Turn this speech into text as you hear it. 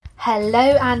Hello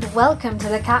and welcome to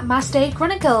the Cat Day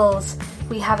Chronicles.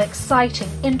 We have exciting,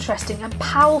 interesting and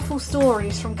powerful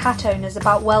stories from cat owners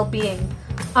about well-being.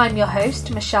 I'm your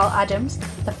host, Michelle Adams,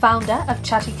 the founder of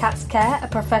Chatty Cats Care, a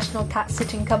professional cat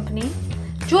sitting company.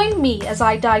 Join me as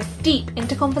I dive deep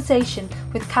into conversation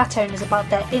with cat owners about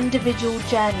their individual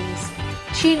journeys.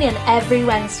 Tune in every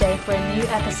Wednesday for a new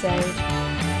episode.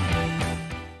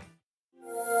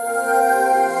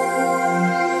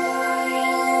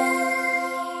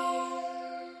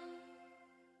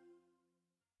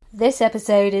 This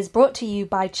episode is brought to you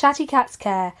by Chatty Cats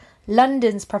Care,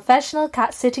 London's professional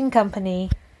cat sitting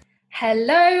company.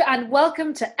 Hello and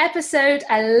welcome to episode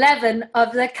 11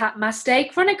 of the Cat Day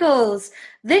Chronicles.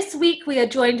 This week we are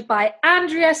joined by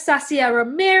Andrea Sasia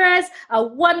Ramirez, a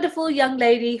wonderful young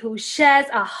lady who shares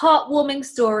a heartwarming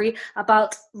story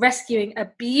about rescuing a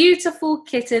beautiful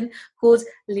kitten called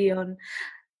Leon.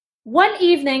 One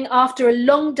evening after a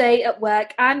long day at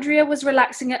work, Andrea was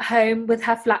relaxing at home with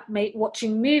her flatmate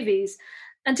watching movies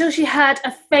until she heard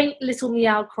a faint little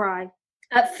meow cry.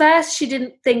 At first, she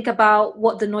didn't think about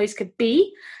what the noise could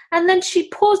be, and then she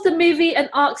paused the movie and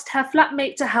asked her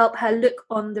flatmate to help her look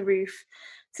on the roof.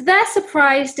 To their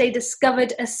surprise, they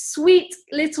discovered a sweet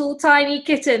little tiny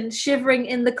kitten shivering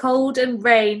in the cold and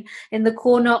rain in the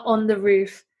corner on the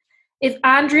roof. If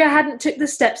Andrea hadn't took the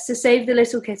steps to save the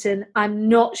little kitten, I'm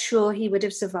not sure he would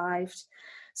have survived.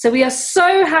 So we are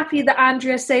so happy that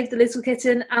Andrea saved the little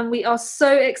kitten, and we are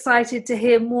so excited to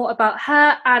hear more about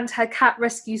her and her cat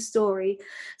rescue story.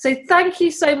 So thank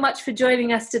you so much for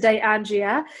joining us today,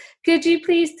 Andrea. Could you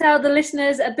please tell the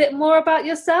listeners a bit more about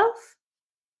yourself?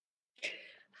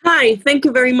 Hi, thank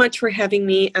you very much for having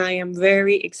me. I am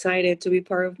very excited to be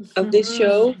part of this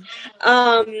show.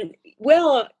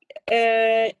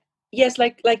 Yes,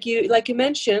 like you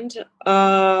mentioned.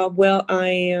 My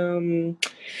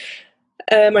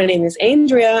name is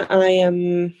Andrea. I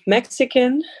am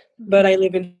Mexican, but I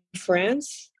live in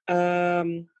France.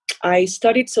 I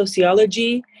studied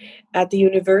sociology at the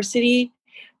university.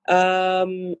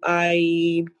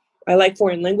 I like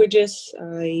foreign languages.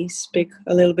 I speak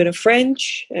a little bit of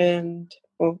French and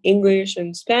English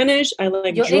and Spanish. I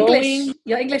like drawing.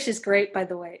 Your English is great, by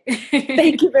the way.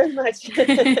 Thank you very much.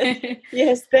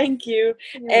 Yes, thank you.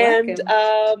 You're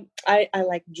welcome. I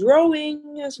like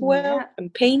drawing as well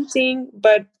and painting,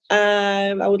 but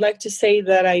I would like to say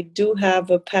that I do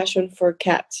have a passion for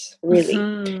cats, really.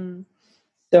 Mm-hmm.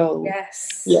 So,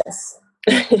 yes.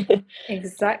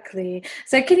 Exactly.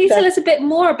 So can you tell us a bit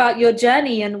more about your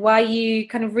journey and why you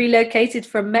kind of relocated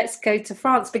from Mexico to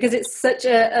France? Because it's such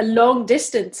a long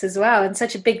distance as well and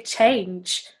such a big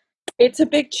change. It's a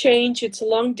big change. It's a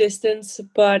long distance,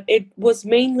 but it was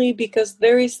mainly because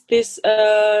there is this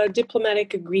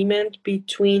diplomatic agreement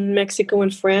between Mexico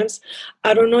and France.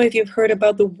 I don't know if you've heard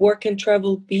about the work and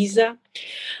travel visa.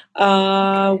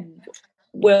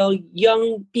 Well,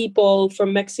 young people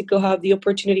from Mexico have the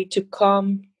opportunity to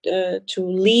come to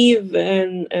live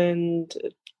and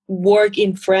work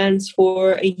in France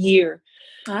for a year.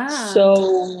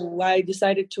 So I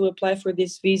decided to apply for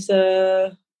this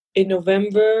visa in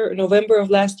November of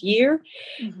last year,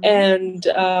 and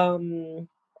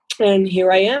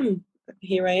here I am.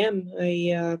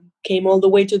 I came all the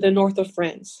way to the north of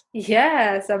France.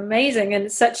 Yeah, it's amazing, and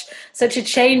it's such a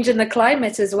change in the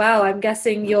climate as well. I'm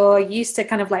guessing you're used to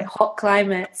kind of like hot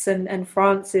climates, and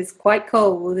France is quite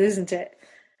cold, isn't it?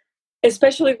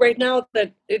 Especially right now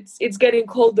that it's getting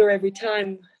colder every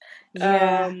time.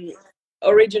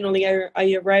 Originally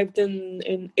I arrived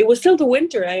in it was still the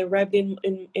winter. I arrived in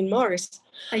Mars.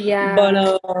 But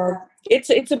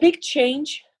it's a big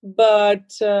change,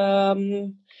 but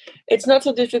it's not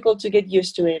so difficult to get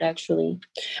used to it. Actually,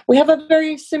 we have a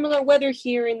very similar weather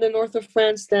here in the north of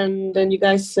France than you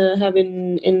guys have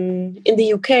in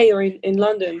the UK or in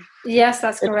London. Yes,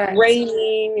 that's correct.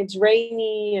 It's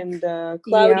rainy and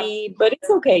cloudy, but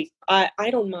it's okay. I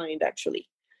don't mind, actually.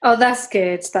 Oh, that's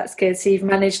good. That's good. So you've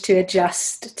managed to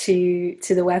adjust to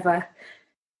the weather.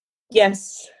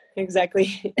 Yes,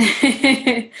 exactly.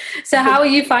 So how are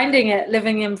you finding it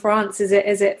living in France? Is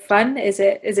it fun? Is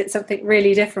it something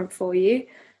really different for you?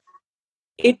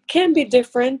 It can be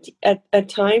different at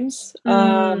times.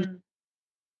 Due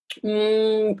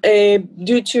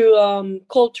to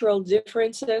cultural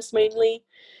differences mainly.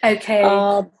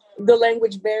 The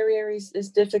language barrier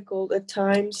is difficult at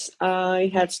times.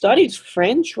 I had studied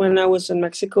French when I was in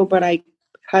Mexico, but I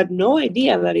had no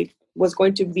idea that it was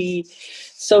going to be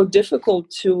so difficult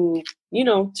to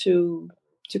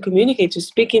communicate, to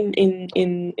speak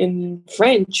in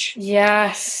French.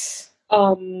 Yes.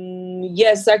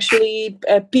 Yes, actually,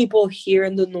 people here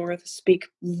in the north speak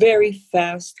very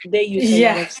fast. They use a lot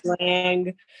Yeah. of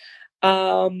slang.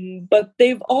 But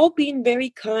they've all been very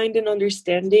kind and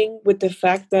understanding with the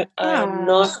fact that I am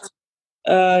not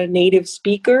a native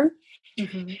speaker.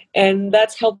 Mm-hmm. And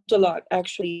that's helped a lot,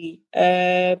 actually.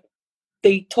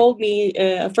 They told me,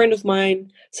 a friend of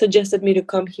mine suggested me to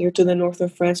come here to the north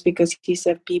of France because he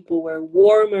said people were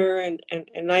warmer and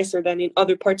nicer than in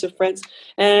other parts of France.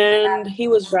 And he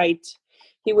was right.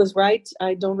 He was right.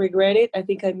 I don't regret it. I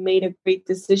think I made a great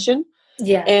decision.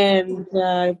 Yeah. And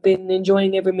I've been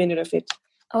enjoying every minute of it.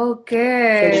 Oh,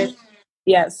 good. So,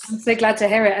 yes. I'm so glad to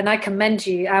hear it, and I commend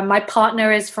you. My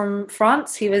partner is from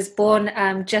France. He was born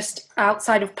just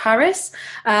outside of Paris.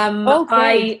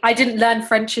 Okay. I didn't learn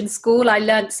French in school. I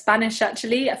learned Spanish,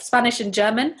 actually, Spanish and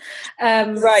German.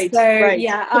 Right.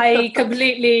 Yeah, I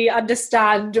completely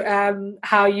understand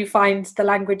how you find the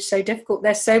language so difficult.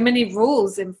 There's so many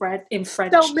rules in French.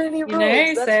 So many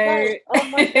rules. That's right. Oh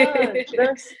my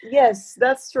God. Yes,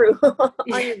 that's true. I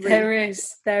Yeah, agree. there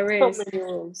So is. many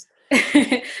rules.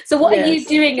 So what are you Yes.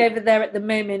 doing over there at the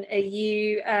moment? Are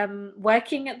you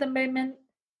working at the moment?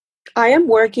 I am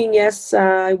working, yes.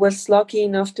 I was lucky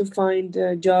enough to find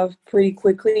a job pretty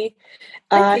quickly.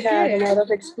 I Okay, had a good. lot of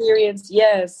experience,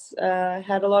 yes. I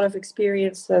had a lot of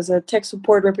experience as a tech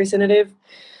support representative.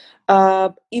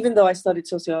 Even though I studied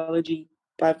sociology,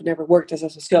 I've never worked as a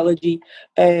sociology.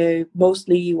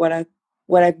 Mostly what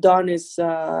I've done is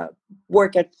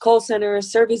work at call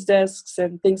centers, service desks,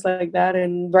 and things like that.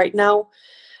 And right now,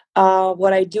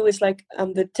 what I do is like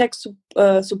I'm the tech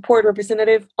support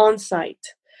representative on site,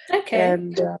 Okay,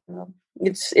 and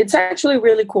it's actually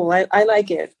really cool. I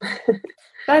like it.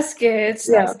 that's good.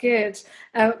 Yeah. That's good.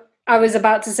 Uh, I was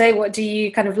about to say, what do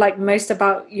you kind of like most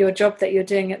about your job that you're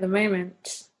doing at the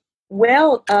moment?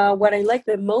 Well, what I like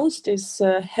the most is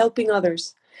helping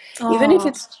others, even if Oh,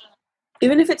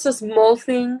 it's a small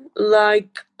thing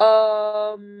like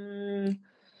I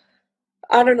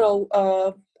don't know,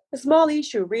 a small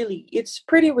issue. Really, it's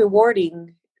pretty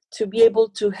rewarding to be able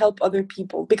to help other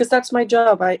people because that's my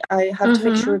job. I have to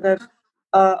make sure mm-hmm. that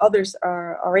others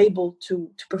are able to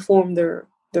perform their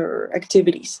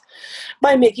activities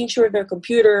by making sure their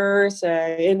computers,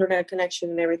 internet connection,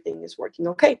 and everything is working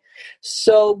okay.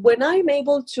 So when I'm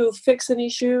able to fix an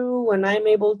issue, when I'm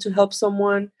able to help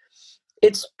someone,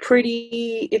 it's a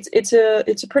pretty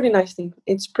nice thing.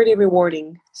 It's pretty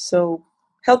rewarding. So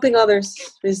helping others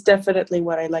is definitely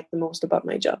what I like the most about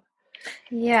my job.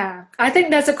 Yeah, I think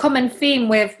there's a common theme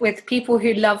with people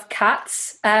who love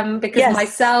cats, because Yes.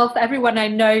 myself, everyone I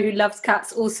know who loves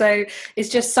cats also is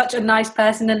just such a nice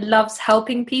person and loves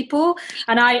helping people.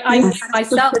 And I knew Yes.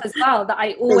 myself as well that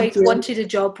I Thank always you. wanted a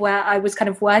job where I was kind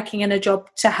of working in a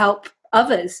job to help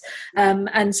others,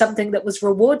 and something that was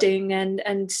rewarding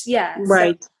and yeah. So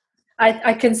Right.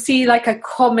 I can see like a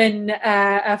common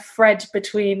a thread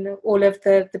between all of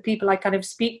the people I kind of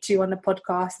speak to on the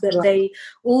podcast, that Right. they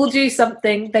all do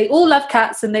something, they all love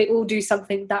cats and they all do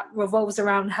something that revolves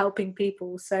around helping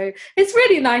people. So it's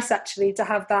really nice actually to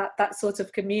have that sort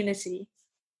of community.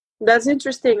 That's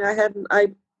interesting.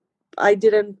 I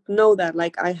didn't know that.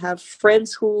 Like I have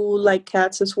friends who like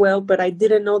cats as well, but I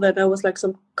didn't know that was like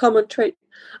some common trait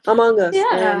among us,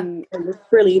 Yeah. and it's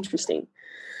really interesting.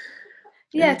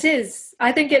 Yeah, it is.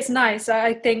 I think it's nice.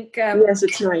 I think Yes,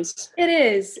 it's nice. it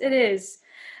is. It is.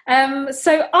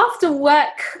 So after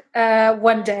work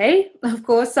one day, of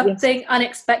course, Yes. something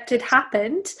unexpected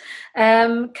happened.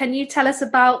 Can you tell us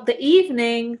about the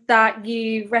evening that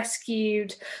you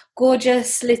rescued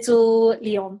gorgeous little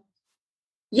Leon?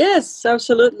 Yes,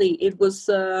 absolutely. It was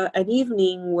an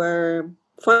evening where,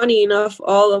 funny enough,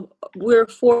 we're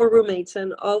four roommates,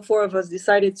 and all four of us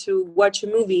decided to watch a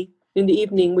movie in the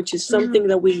evening, which is something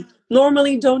that we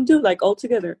normally don't do, like all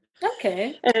together.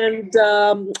 Okay. And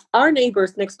our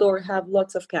neighbors next door have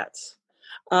lots of cats.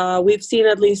 We've seen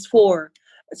at least four.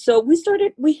 So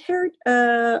we heard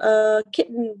a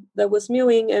kitten that was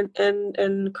mewing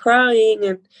and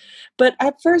crying. But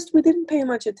at first we didn't pay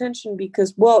much attention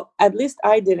because, well, at least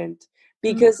I didn't,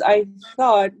 because I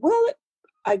thought, well,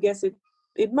 I guess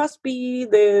it must be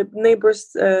the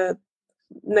neighbor's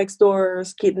next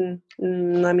door's kitten.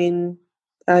 I mean,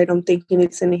 I don't think he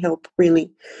needs any help, really.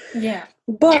 Yeah.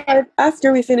 But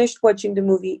after we finished watching the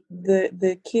movie,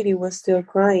 the kitty was still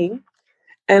crying,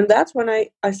 and that's when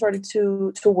I started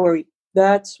to worry.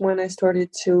 That's when I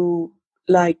started to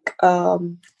like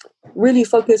really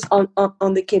focus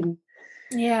on the kitten,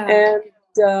 Yeah.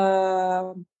 and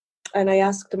uh, and I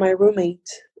asked my roommate,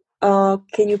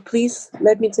 "Can you please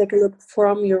let me take a look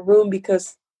from your room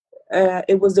because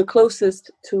it was the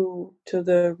closest to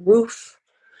the roof."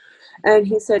 And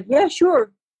he said, yeah,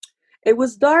 sure. It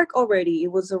was dark already.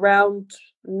 It was around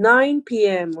 9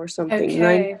 p.m. or something,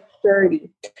 Okay. 9:30.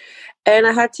 And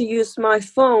I had to use my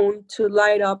phone to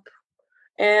light up.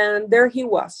 And there he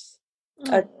was,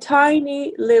 a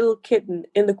tiny little kitten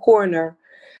in the corner.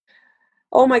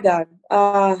 Oh my God.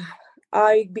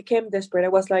 I became desperate. I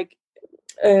was like,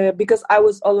 because I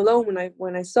was all alone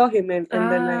when I saw him, and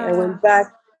then I went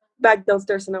back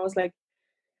downstairs, and I was like,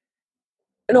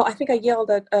 no, I think I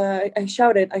yelled at, I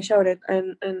shouted,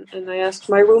 and I asked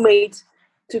my roommate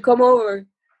to come over,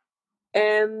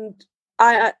 and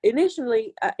I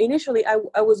initially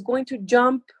I was going to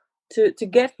jump to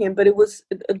get him, but it was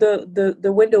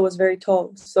the window was very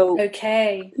tall, so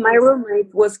okay. My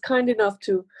roommate was kind enough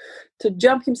to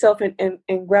jump himself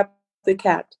and grab the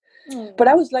cat. But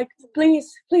I was like,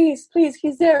 please, please, please,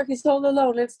 he's there, he's all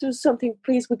alone, let's do something,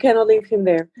 please, we cannot leave him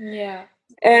there. Yeah.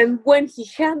 And when he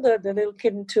handed the little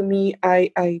kitten to me,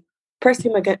 I pressed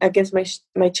him against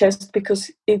my chest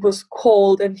because it was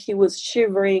cold and he was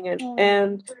shivering,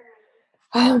 and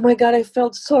oh my God, I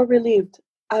felt so relieved.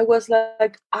 I was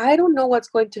like, I don't know what's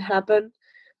going to happen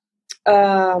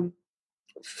um,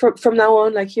 from now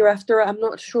on, like hereafter. I'm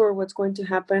not sure what's going to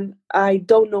happen. I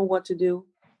don't know what to do.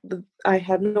 I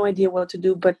have no idea what to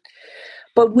do, but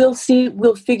we'll see.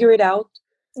 We'll figure it out.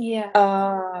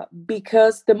 Yeah.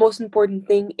 Because the most important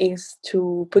thing is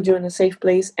to put you in a safe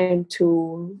place and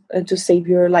to save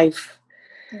your life.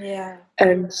 Yeah.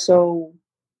 And so,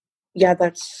 yeah,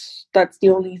 that's the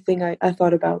only thing I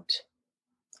thought about.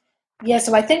 Yeah,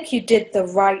 so I think you did the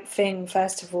right thing,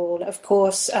 first of all. Of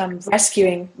course,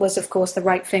 rescuing was, of course, the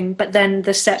right thing, but then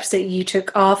the steps that you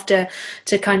took after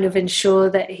to kind of ensure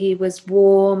that he was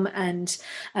warm and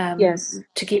Yes.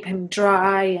 to keep him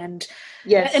dry. And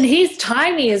Yes. he's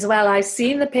tiny as well. I've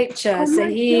seen the picture, Oh so my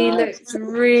he God. looks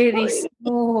really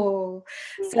small.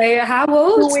 So how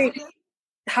old? 2 weeks.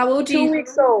 How old do Two you?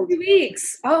 weeks old. 2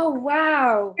 weeks. Oh,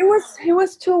 wow. He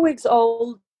was 2 weeks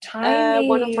old.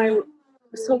 One of my Tiny.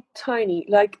 so tiny.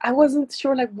 Like I wasn't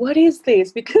sure. Like what is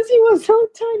this? Because he was so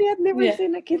tiny. I'd never Yeah.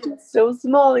 seen a kitten so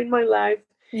small in my life.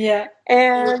 Yeah.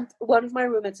 And one of my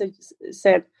roommates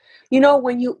said,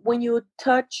 when you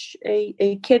touch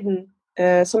a kitten,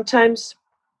 sometimes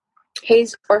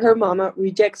his or her mama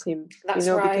rejects him. That's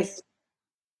right. Because.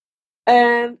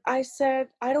 And I said,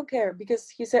 I don't care, because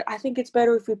he said, I think it's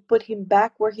better if we put him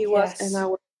back where he was. And I Yes.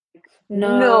 was like,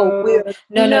 no, No. we're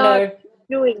No, no, not no.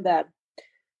 doing that.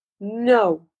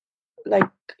 No. Like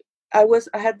I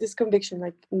had this conviction,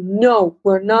 like, no,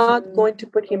 we're not going to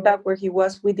put him back where he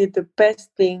was. We did the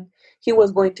best thing. He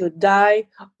was going to die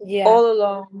Yeah. all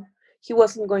alone. He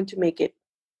wasn't going to make it.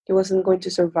 He wasn't going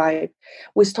to survive.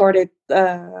 We started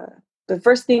the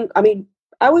first thing. I mean,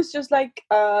 I was just like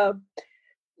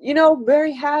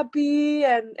very happy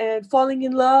and falling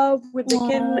in love with the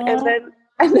kitten. And then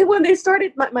when they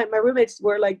started, my roommates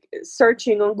were like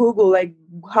searching on Google, like,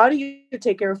 how do you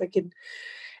take care of a kitten?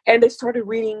 And they started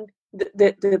reading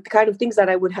the kind of things that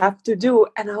I would have to do.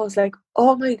 And I was like,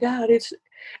 oh my God,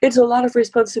 it's a lot of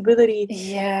responsibility.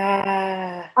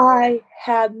 Yeah. I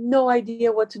had no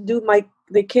idea what to do.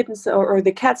 The kittens or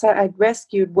the cats I'd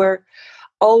rescued were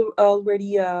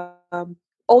already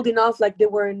old enough, like they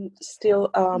weren't still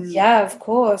Yeah, of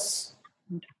course.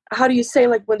 how do you say,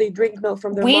 like when they drink milk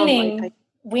from their mom?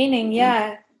 Weaning,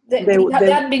 yeah. They, They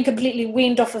they hadn't been completely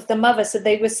weaned off of the mother, so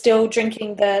they were still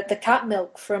drinking the cat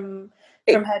milk from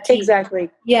her teat. exactly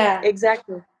Yeah.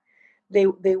 exactly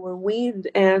they were weaned,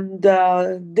 and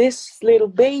this little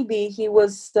baby, he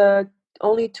was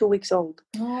only 2 weeks old.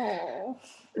 Oh.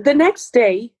 The next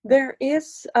day,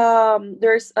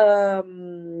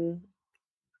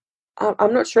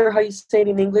 I'm not sure how you say it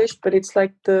in English, but it's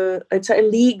like it's a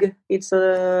league. It's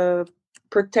a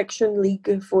protection league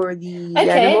for the Okay.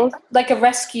 animals. Like a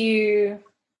rescue.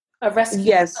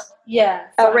 Yes, Yeah,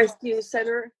 a fine. rescue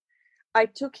center. I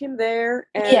took him there,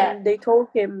 Yeah. and they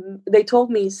told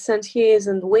me, since he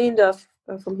isn't weaned off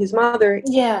from his mother,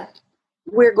 Yeah.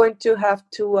 we're going to have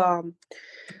to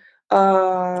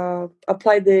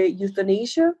apply the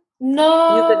euthanasia. No.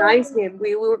 Euthanize him.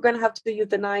 We were going to have to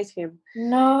euthanize him.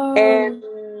 No. And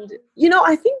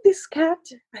I think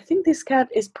this cat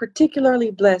is particularly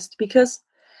blessed, because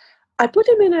I put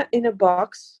him in a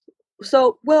box.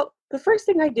 So, well, the first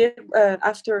thing I did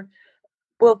after,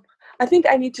 well, I think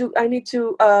I need to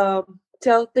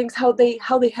tell things how they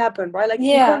happen, right? Like in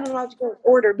Yeah. chronological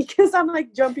order, because I'm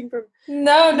like jumping from.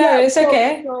 No, no, Yeah. it's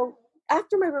okay. So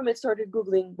after my roommate started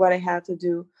Googling what I had to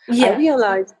do, I Yeah.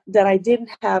 realized that I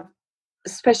didn't have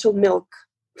special milk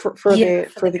for Yeah, the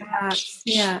for for the the. cats.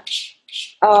 Yeah.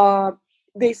 Uh,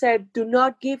 they said, do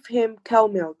not give him cow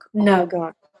milk. Oh my No.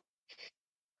 God.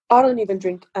 I don't even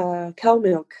drink cow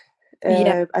milk.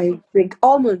 I drink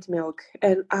almond milk.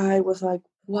 And I was like,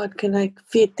 what can I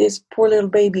feed this poor little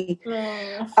baby?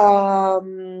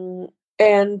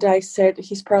 And I said,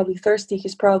 he's probably thirsty.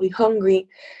 He's probably hungry.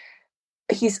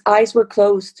 His eyes were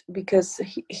closed because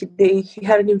he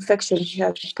had an infection. He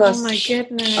had pus. Oh my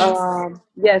goodness.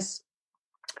 Yes.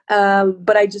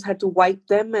 But I just had to wipe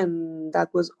them, and that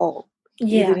was all.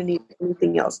 He didn't need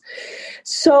anything else.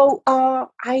 So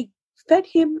I fed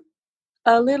him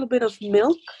a little bit of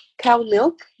milk, cow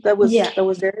milk that was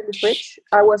there in the fridge.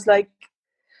 I was like,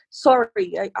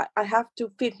 sorry, I have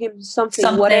to feed him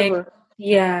something. Whatever.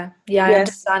 Yeah, I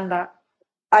understand that.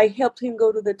 I helped him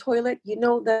go to the toilet. You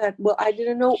know that, well, I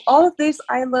didn't know all of this.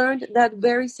 I learned that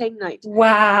very same night.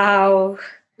 Wow.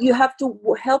 You have to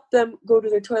help them go to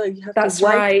the toilet. You have That's to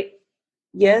wipe. Right.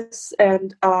 Yes,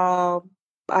 and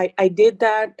I did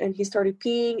that, and he started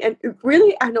peeing. And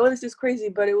really, I know this is crazy,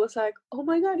 but it was like, oh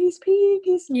my God, he's peeing.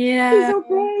 He's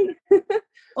okay.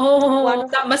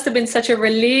 That must have been such a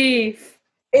relief.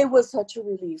 It was such a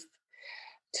relief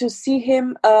to see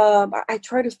him. I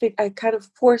try to fit. I kind of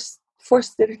forced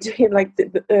it into him, like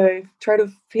try to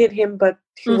feed him, but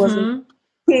he wasn't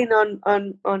keen on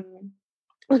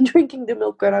drinking the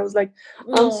milk. And I was like,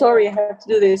 I'm sorry, I have to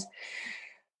do this.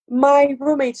 My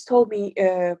roommates told me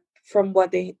from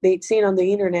what they'd seen on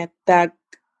the internet that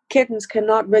kittens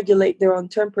cannot regulate their own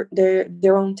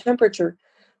their own temperature,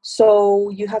 so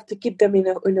you have to keep them in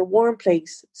a warm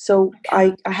place. So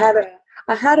I had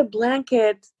a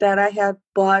blanket that I had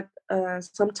bought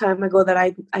some time ago that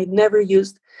I never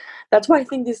used. That's why I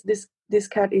think this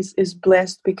cat is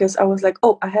blessed, because I was like,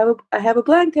 oh, I have a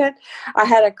blanket. I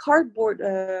had a cardboard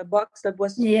box that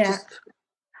was just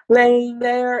laying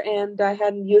there, and I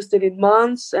hadn't used it in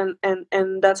months, and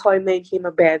that's how I made him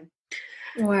a bed,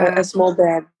 a small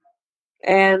bed.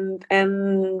 And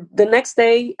the next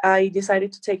day I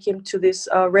decided to take him to this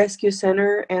rescue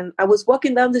center, and I was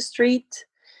walking down the street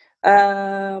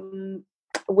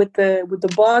with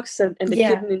the box and the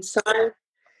kitten inside.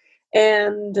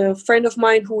 And a friend of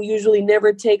mine who usually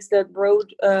never takes that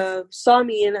road saw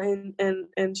me,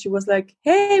 and she was like,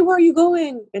 hey, where are you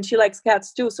going? And she likes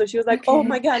cats too, so she was like, oh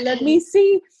my God, let me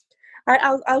see.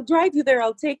 I'll drive you there,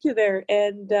 I'll take you there.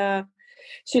 And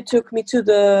she took me to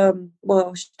the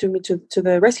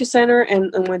rescue center.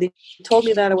 And when they told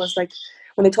me that, I was like,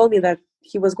 when they told me that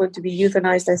he was going to be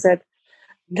euthanized, I said,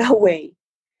 no way.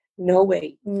 No.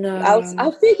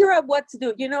 I'll figure out what to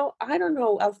do. I don't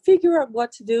know. I'll figure out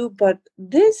what to do. But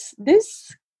this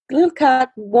little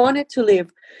cat wanted to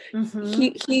live.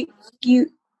 He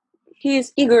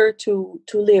is eager to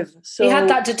live. So he had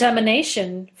that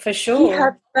determination, for sure. He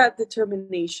had that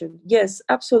determination. Yes,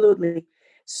 absolutely.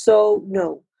 So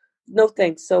no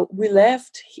thanks. So we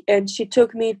left, and she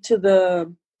took me to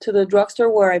the drugstore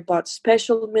where I bought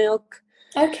special milk.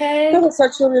 Okay. That was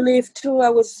such a relief too. I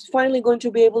was finally going to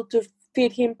be able to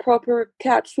feed him proper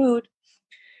cat food.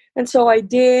 And so I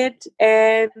did.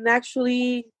 And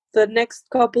actually the next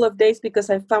couple of days, because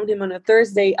I found him on a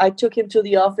Thursday, I took him to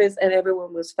the office, and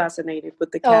everyone was fascinated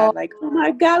with the cat. Like, oh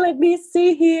my God, let me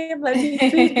see him. Let me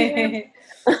feed him.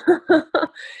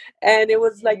 And it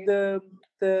was like the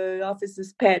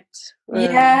office's pet. So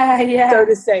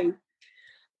to say.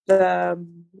 The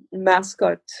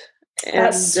mascot.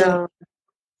 That's and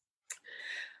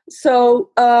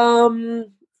so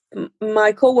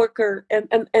my coworker,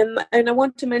 and I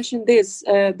want to mention this,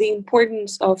 the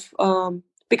importance of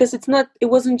because it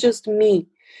wasn't just me.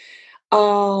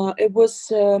 It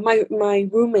was my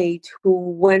roommate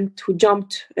who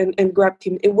jumped and grabbed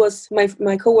him. It was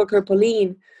my coworker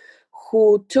Pauline,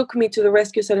 who took me to the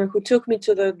rescue center, who took me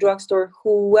to the drugstore,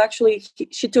 who actually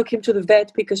she took him to the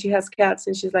vet because she has cats,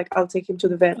 and she's like, I'll take him to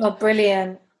the vet. Oh,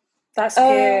 brilliant. That's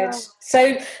good.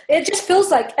 So it just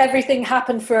feels like everything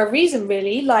happened for a reason,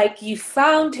 really. Like you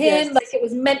found him, like it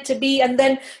was meant to be, and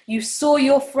then you saw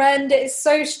your friend. It's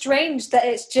so strange that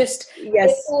it's just,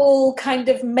 it all kind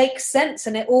of makes sense,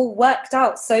 and it all worked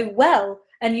out so well,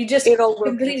 and you just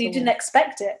completely didn't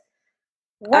expect it.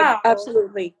 Wow.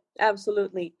 Absolutely.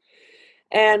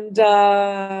 And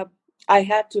I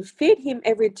had to feed him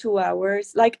every 2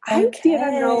 hours. Like, I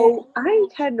didn't know. I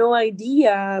had no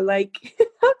idea, like,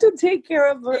 how to take care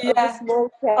of a small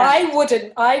cat.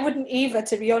 I wouldn't either,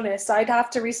 to be honest. I'd have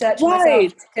to research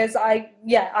myself, because I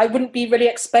wouldn't be really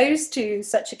exposed to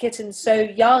such a kitten so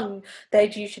young.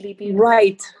 They'd usually be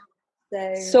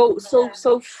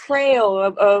so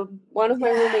frail. One of my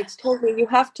roommates told me, you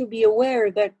have to be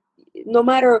aware that no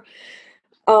matter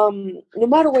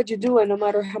what you do, and no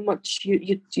matter how much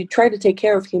you try to take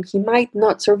care of him, he might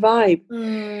not survive.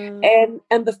 And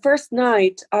the first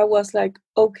night I was like,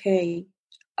 okay,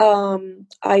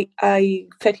 I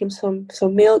fed him some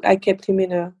milk. I kept him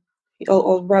in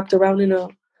all wrapped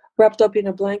up in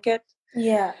a blanket.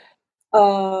 Yeah.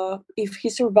 If he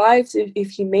survives,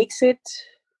 if he makes it,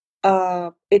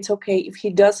 it's okay. If he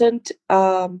doesn't,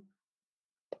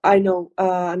 I know.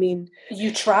 I mean,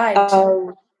 you tried.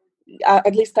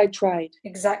 At least I tried.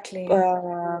 Exactly.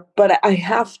 But I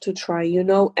have to try,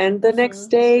 And the next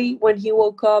day when he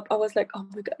woke up, I was like, "Oh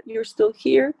my God, you're still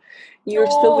here. You're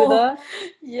still with us."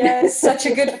 Yeah, it's such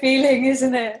a good feeling,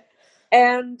 isn't it?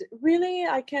 And really,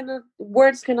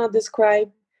 words cannot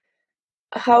describe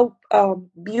how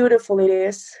beautiful it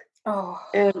is. Oh.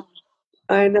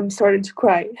 And I'm starting to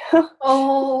cry.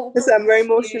 Oh, because I'm very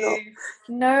emotional.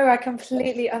 No, I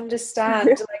completely understand.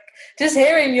 Like, just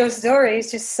hearing your story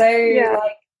is just so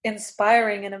like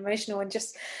inspiring and emotional, and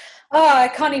just I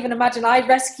can't even imagine. I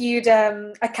rescued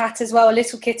a cat as well, a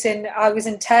little kitten. I was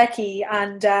in Turkey,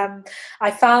 and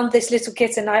I found this little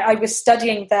kitten. I was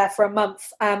studying there for a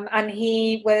month, and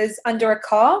he was under a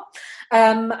car.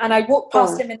 And I walked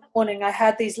past him in the morning. I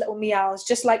heard these little meows,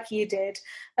 just like you did.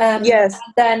 Yes.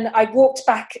 And then I walked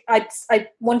back. I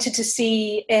wanted to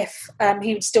see if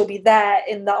he would still be there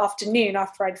in the afternoon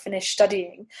after I'd finished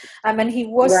studying. And he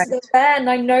was still there, and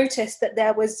I noticed that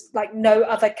there was like no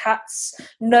other cats,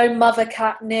 no mother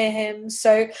cat near him.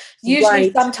 So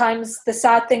usually sometimes the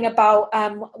sad thing about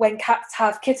when cats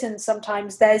have kittens,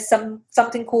 sometimes there's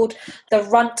something called the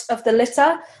runt of the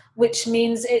litter, which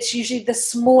means it's usually the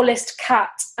smallest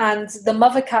cat, and the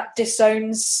mother cat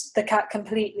disowns the cat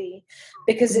completely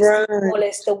because it's the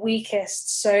smallest, the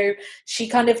weakest. So she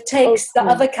kind of takes the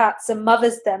other cats and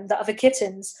mothers them, the other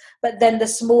kittens, but then the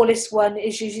smallest one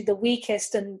is usually the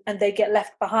weakest, and they get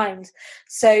left behind.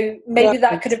 So maybe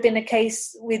that could have been a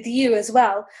case with you as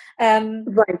well.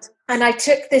 And I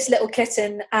took this little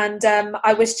kitten, and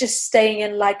I was just staying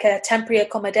in like a temporary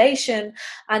accommodation,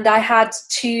 and I had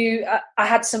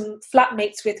some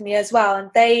flatmates with me as well,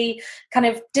 and they kind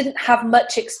of didn't have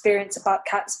much experience about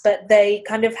cats, but they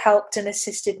kind of helped and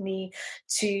assisted me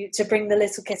to bring the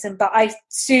little kitten. But I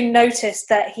soon noticed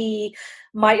that he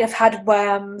might have had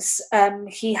worms.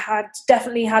 He had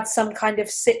definitely had some kind of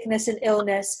sickness and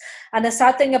illness. And the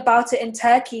sad thing about it in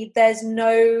Turkey, I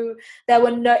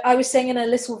was staying in a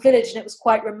little village, and it was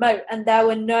quite remote, and there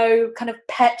were no kind of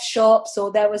pet shops,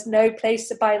 or there was no place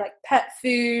to buy like pet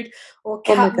food or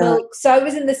cat milk. So I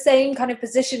was in the same kind of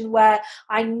position where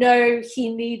I know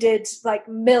he needed like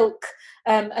milk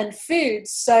and food.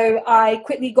 So I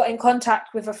quickly got in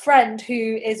contact with a friend who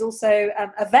is also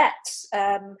a vet.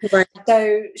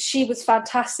 So she was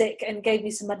fantastic and gave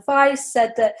me some advice,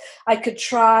 said that I could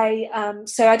try.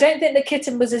 So I don't think the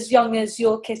kitten was as young as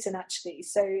your kitten, actually.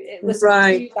 So it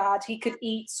wasn't too bad. He could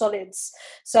eat solids.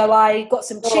 So I got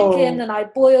some chicken and I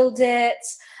boiled it.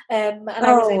 And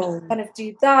I was able to kind of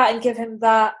do that and give him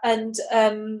that. And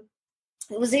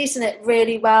it was eating it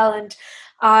really well. And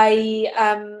I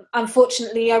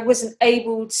unfortunately I wasn't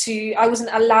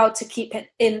allowed to keep him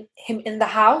in the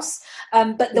house,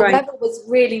 but the weather was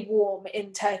really warm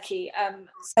in Turkey,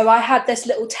 so I had this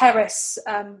little terrace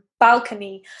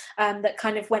balcony that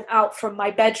kind of went out from my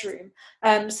bedroom,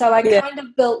 so I kind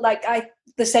of built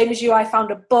the same as you. I found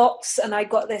a box and I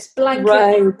got this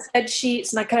blanket, bed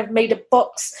sheets, and I kind of made a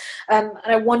box, and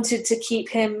I wanted to keep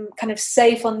him kind of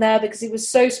safe on there because he was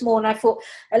so small, and I thought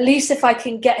at least if I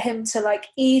can get him to like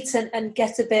eat and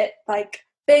get a bit like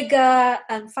bigger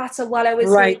and fatter while I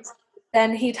was here,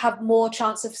 then he'd have more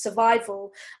chance of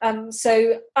survival.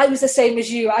 So I was the same as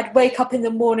you. I'd wake up in the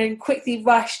morning, quickly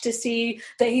rush to see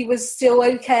that he was still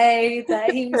okay,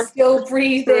 that he was still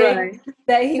breathing,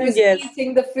 that he was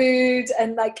eating the food.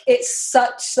 And like, it's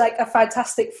such like a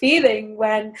fantastic feeling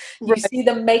when you see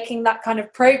them making that kind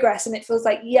of progress, and it feels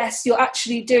like, yes, you're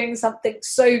actually doing something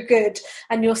so good,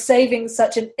 and you're saving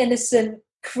such an innocent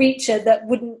creature that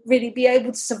wouldn't really be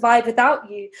able to survive without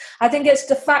you. I think it's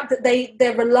the fact that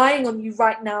they're relying on you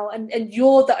right now, and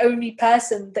you're the only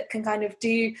person that can kind of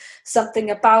do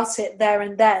something about it there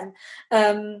and then.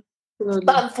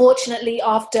 But unfortunately,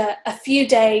 after a few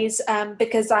days,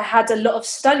 because I had a lot of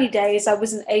study days, I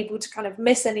wasn't able to kind of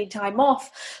miss any time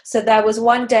off. So there was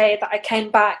one day that I came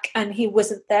back and he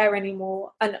wasn't there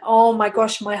anymore. And oh my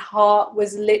gosh, my heart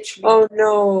was literally... Oh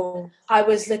no. I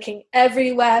was looking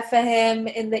everywhere for him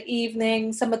in the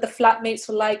evening. Some of the flatmates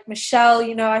were like, Michelle,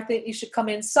 I think you should come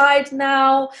inside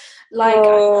now. Like, I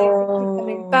think you're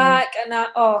coming back. And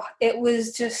it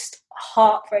was just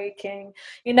heartbreaking.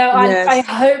 I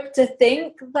hope to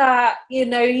think that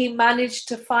he managed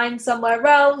to find somewhere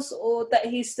else, or that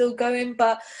he's still going,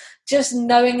 but just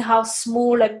knowing how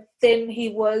small and thin he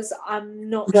was, I'm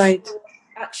not sure he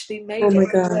actually made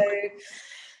it. God. So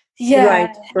Yeah,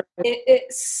 Right.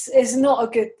 it's not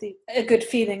a good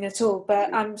feeling at all.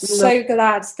 But I'm No. so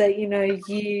glad that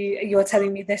you're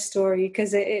telling me this story,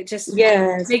 because it just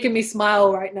Yes. making me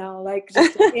smile right now. Like,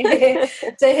 just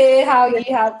to hear how Yeah.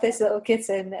 you have this little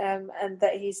kitten, and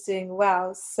that he's doing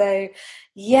well. So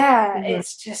yeah, Right.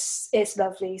 it's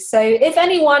lovely. So if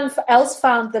anyone else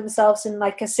found themselves in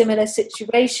like a similar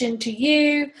situation to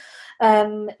you,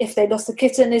 if they lost a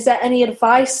kitten, is there any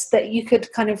advice that you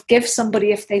could kind of give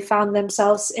somebody if they found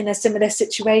themselves in a similar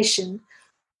situation?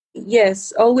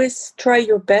 Yes, always try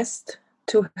your best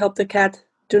to help the cat.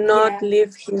 Do not Yeah.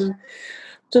 leave him.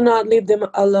 Do not leave them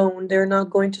alone. They're not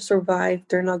going to survive.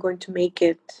 They're not going to make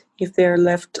it if they're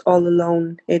left all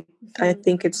alone. I Mhm.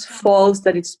 think it's false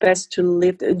that it's best to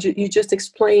leave. You just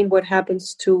explained what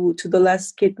happens to the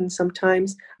last kitten.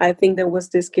 Sometimes I think that was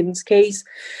this kitten's case,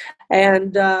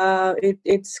 and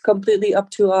it's completely up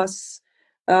to us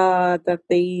that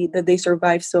they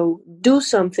survive. So do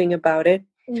something about it.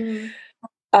 Mm.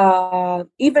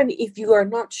 Even if you are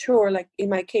not sure, like in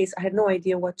my case, I had no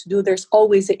idea what to do. There's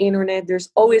always the internet. There's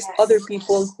always other Yes.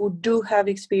 people who do have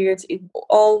experience.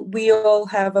 We all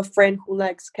have a friend who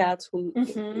likes cats, who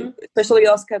Mm-hmm. especially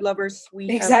us cat lovers, we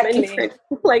have many Exactly. friends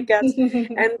who like cats,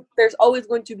 and there's always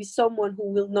going to be someone who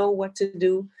will know what to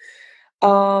do.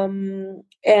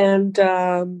 And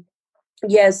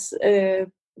yes,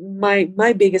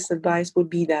 my biggest advice would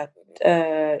be that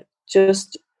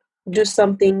just do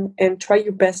something and try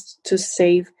your best to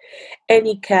save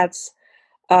any cat's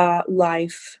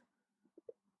life.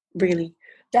 Really,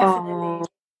 Definitely. uh,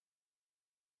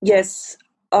 yes.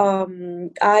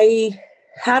 I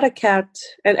had a cat,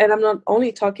 and I'm not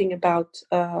only talking about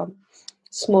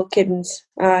small kittens.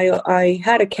 I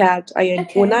had a cat.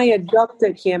 When I Okay.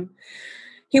 adopted him,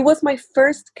 he was my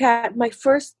first cat, my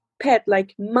first pet,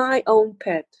 like my own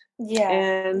pet. Yeah.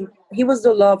 And he was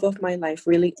the love of my life,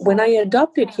 really. When I Oh.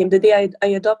 adopted him, the day I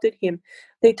adopted him,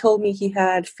 they told me he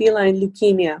had feline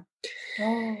leukemia.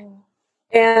 Oh.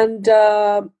 And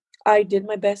I did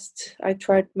my best. I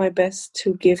tried my best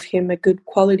to give him a good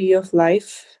quality of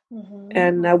life. Mm-hmm.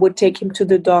 And I would take him to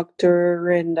the doctor,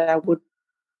 and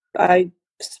I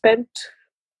spent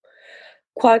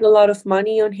quite a lot of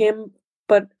money on him,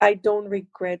 but I don't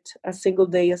regret a single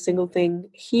day, a single thing.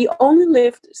 He only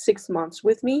lived 6 months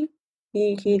with me.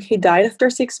 He died after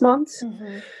 6 months.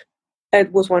 Mm-hmm.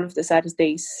 It was one of the saddest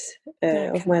days I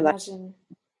of can my life. imagine.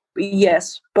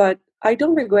 Yes, but I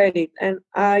don't regret it, and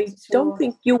Not I at don't all.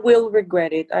 think you will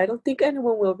regret it. I don't think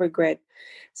anyone will regret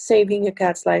saving a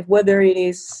cat's life, whether it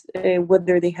is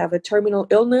whether they have a terminal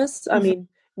illness. I Mhm. mean,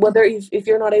 whether if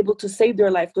you're not able to save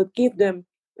their life, but give them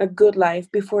a good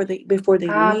life before they leave, before they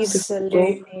go.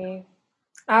 Absolutely.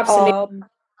 Absolutely. Um,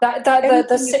 The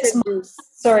Everything you six can do. months,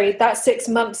 sorry, that 6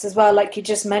 months as well, like you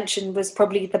just mentioned, was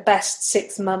probably the best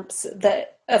 6 months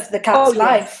that of the Oh cat's yes,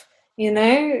 life,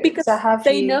 to because have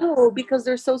they you. know, because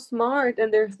they're so smart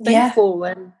and they're Yeah, thankful,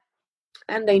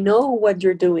 and they know what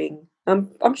you're doing.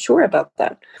 I'm sure about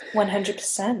that.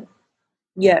 100%.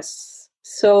 Yes.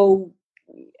 So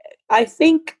I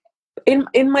think in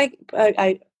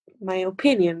my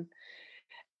opinion,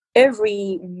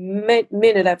 every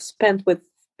minute I've spent with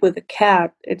a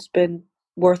cat, it's been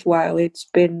worthwhile. It's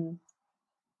been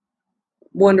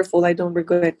wonderful. I don't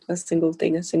regret a single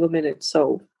thing, a single minute.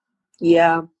 So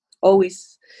yeah,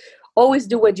 always always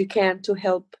do what you can to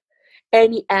help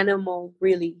any animal,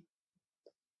 really,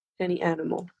 any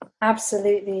animal.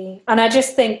 Absolutely. And I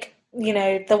just think,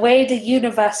 the way the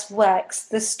universe works,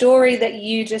 the story that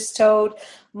you just told,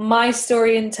 my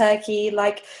story in Turkey,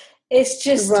 like it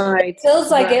Right,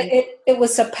 feels like right. it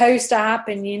was supposed to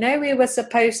happen. We were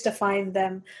supposed to find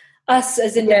them, us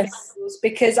as Yes, individuals,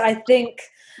 because I think,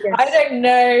 I yes. don't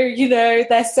know,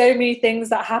 there's so many things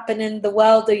that happen in the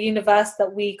world, the universe,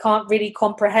 that we can't really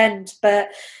comprehend, but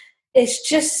it's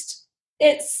just,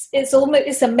 it's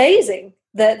amazing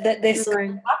that this,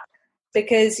 Right.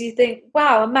 because you think,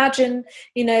 wow, imagine,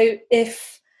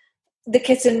 if the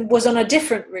kitten was on a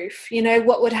different roof,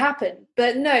 what would happen?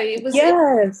 But no, it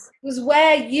Yes. was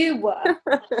where you were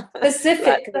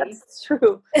specifically. That's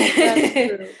true. That's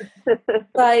true.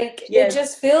 Like, it Yes.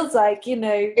 just feels like,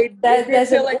 It did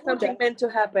there's an feel like order. something meant to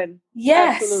happen.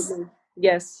 Yes. Absolutely.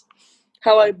 Yes.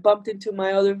 How I bumped into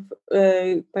my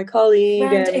colleague,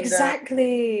 Friend, and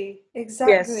exactly.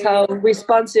 yes, how Exactly.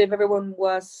 responsive everyone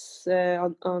was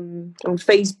on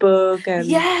Facebook, and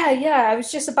Yeah, yeah. I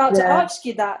was just about to yeah. ask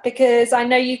you that, because I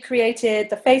know you created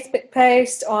the Facebook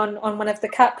post on one of the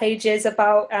cat pages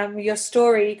about your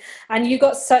story, and you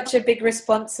got such a big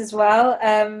response as well.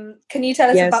 Can you tell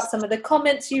us about Yes. some of the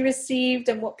comments you received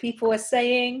and what people were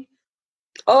saying?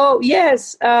 Oh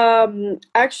yes.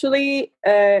 Actually,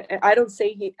 I don't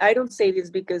say this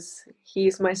because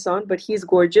he's my son, but he's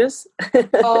gorgeous. And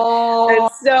Oh,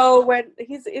 so when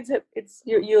it's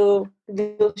you'll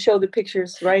show the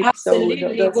pictures, right? So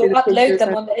absolutely. they'll see We'll the upload pictures, them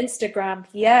and on the Instagram.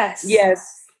 Yes.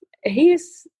 yes,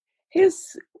 he's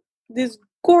this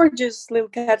gorgeous little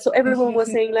cat. So everyone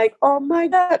was saying like, "Oh my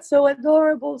God, so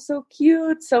adorable, so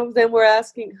cute." Some of them were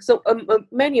asking. So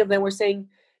many of them were saying,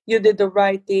 "You did the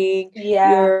right thing. Yeah.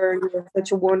 You're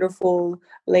such a wonderful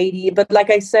lady." But like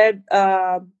I said,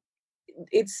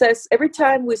 it says every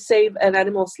time we save an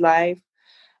animal's life,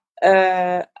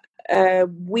 uh,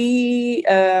 we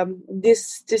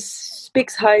this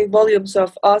speaks high volumes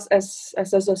of us as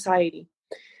a society.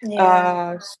 Yeah.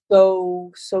 Uh,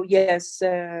 so yes.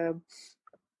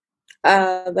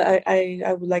 I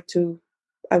I would like to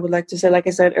say, like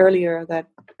I said earlier, that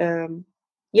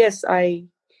yes, I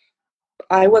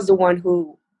was the one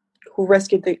who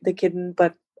rescued the kitten,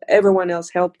 but everyone else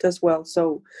helped as well.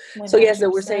 So yes, they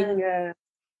were saying 100%.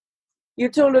 you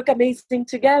two look amazing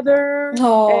together,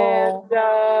 and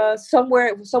Oh, some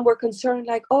were concerned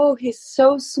like, oh, he's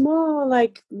so small,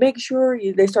 like make sure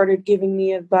they started giving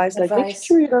me advice like make advice.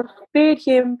 sure you don't feed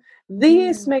him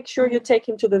this, Mm. make sure you take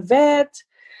him to the vet,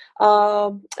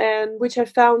 and which I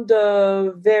found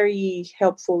very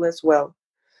helpful as well.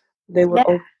 They were Yeah.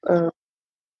 all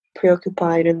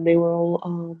preoccupied, and they were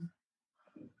all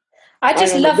I I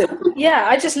just don't know. love, yeah,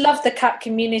 I just love the cat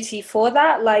community for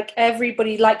that. Like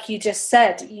everybody, like you just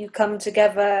said, you come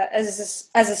together as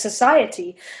a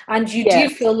society, and you do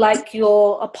Yes, feel like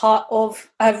you're a part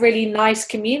of a really nice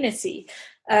community.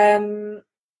 Um,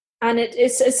 and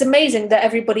it's amazing that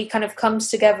everybody kind of comes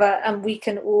together and we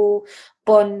can all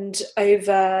bond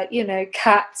over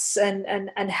cats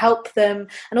and help them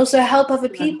and also help other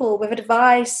right, people with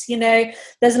advice.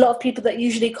 There's a lot of people that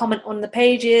usually comment on the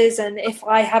pages, and if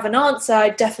I have an answer I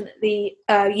definitely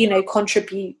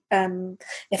contribute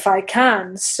if I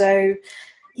can. So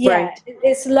yeah, right.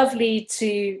 it's lovely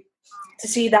to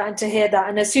see that and to hear that.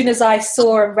 And as soon as I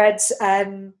saw and read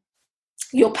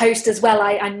your post as well,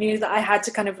 I knew that I had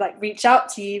to kind of like reach out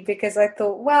to you, because I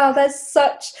thought, wow, there's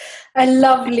such a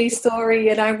lovely story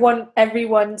and I want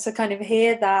everyone to kind of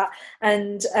hear that.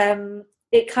 And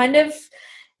it kind of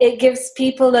it gives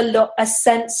people a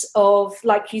sense of,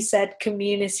 like you said,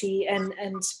 community and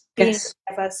being Yes,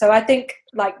 together. So I think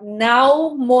like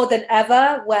now more than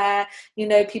ever, where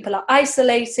people are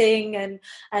isolating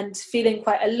and feeling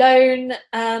quite alone,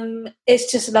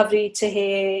 it's just lovely to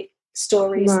hear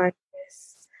stories right. like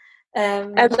this.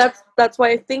 And that's why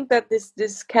I think that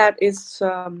this cat is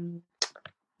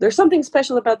there's something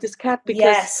special about this cat, because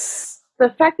Yes. the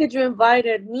fact that you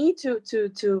invited me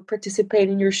to participate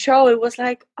in your show, it was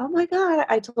like, oh my God,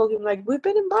 I told him like, we've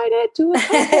been invited to a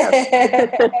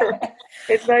podcast.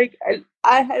 It's like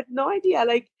I had no idea.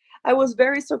 Like I was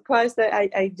very surprised that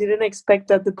I didn't expect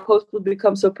that the post would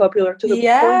become so popular to the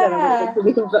point that I was going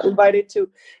Yeah. to be invited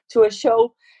to a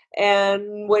show.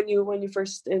 And when you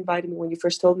first invited me, when you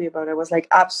first told me about it, I was like,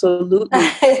 absolutely,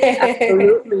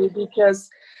 absolutely, because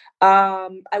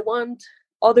I want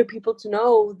other people to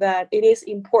know that it is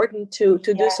important to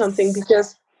do something, Yes.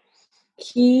 because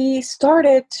he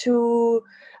started to,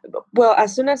 well,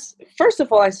 as soon as, first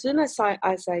of all, as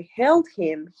I held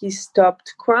him, he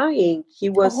stopped crying. He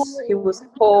Oh, was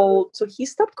cold, so he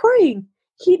stopped crying.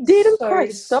 He didn't cry, so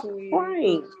he stopped sweet.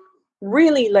 crying,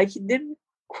 really, like he didn't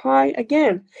cry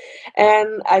again.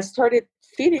 And I started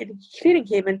feeding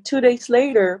him, and 2 days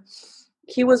later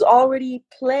he was already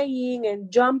playing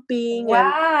and jumping, and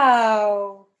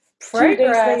Wow. 2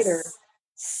 days later Progress.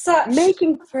 Such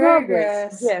making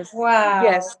progress. progress. Yes, Wow.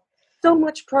 yes, so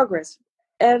much progress.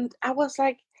 And I was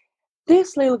like,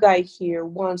 this little guy here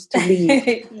wants to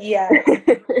leave. Yeah.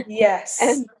 Yes.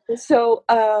 And so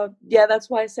yeah, that's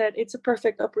why I said it's a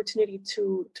perfect opportunity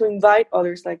to invite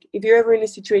others, like if you're ever in a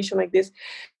situation like this.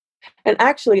 And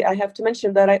actually I have to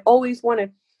mention that I always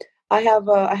wanted, I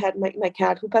had my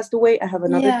cat who passed away. I have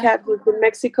another Yeah. cat who's in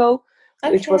Mexico,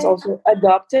 which was Okay. also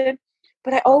adopted.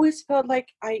 But I always felt like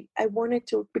I wanted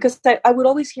to, because I would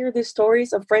always hear these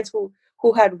stories of friends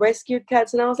who had rescued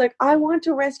cats, and I was like, I want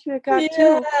to rescue a cat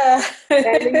too. Yeah.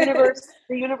 And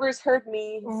the universe heard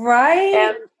me.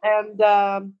 Right? And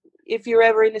if you're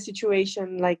ever in a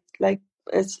situation like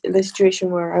the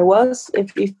situation where I was,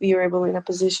 if you're able in a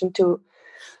position to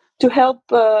help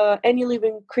any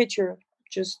living creature,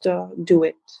 just do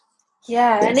it.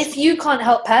 Yeah, and Yes, if you can't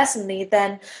help personally,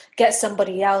 then get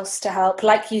somebody else to help.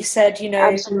 Like you said, we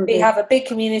absolutely. have a big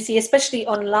community, especially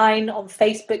online, on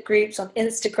Facebook groups, on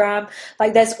Instagram.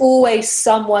 Like there's always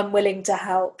someone willing to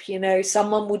help,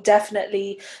 someone will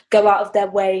definitely go out of their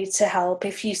way to help.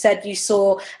 If you said you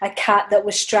saw a cat that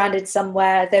was stranded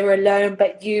somewhere, they were alone,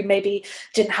 but you maybe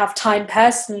didn't have time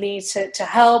personally to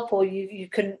help, or you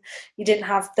didn't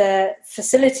have the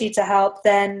facility to help,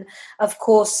 then of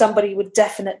course somebody would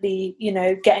definitely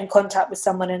get in contact with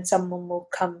someone, and someone will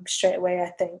come straight away, I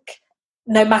think,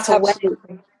 no matter where,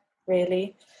 Absolutely.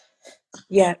 really.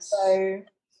 Yes. So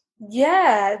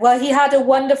yeah, well, he had a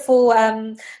wonderful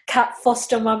cat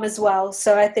foster mum as well,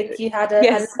 so I think you had a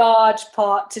Yes. large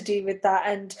part to do with that,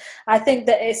 and I think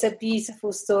that it's a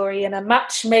beautiful story and a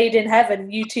match made in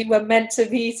heaven. You two were meant to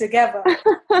be together.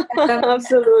 um,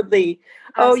 Absolutely.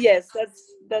 Oh as yes,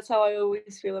 that's how I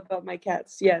always feel about my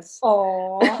cats. Yes.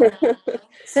 oh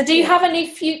So do you Yeah. have any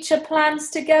future plans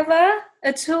together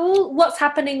at all? What's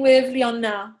happening with Leon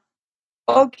now?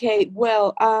 Okay,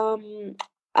 well,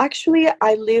 actually,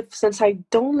 since I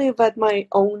don't live at my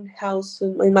own house,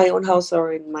 in my own house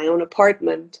or in my own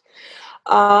apartment,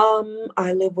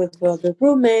 I live with other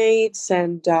roommates,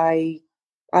 and I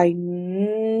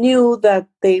knew that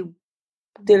they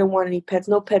didn't want any pets.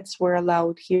 No pets were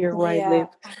allowed here where I Yeah. live.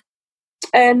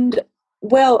 And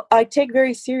well, I take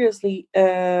very seriously,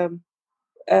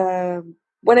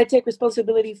 when I take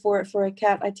responsibility for a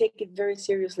cat, I take it very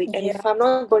seriously. And Yeah. if I'm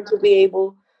not going to be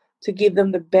able to give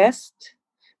them the best,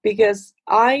 because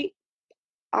I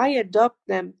adopt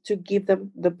them to give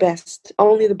them the best,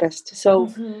 only the best. So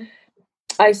Hmm.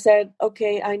 I said,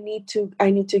 okay, I need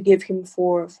to give him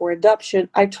for adoption.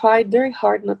 I tried very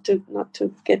hard not to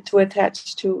get too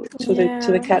attached to the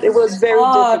Yeah. cat. It was very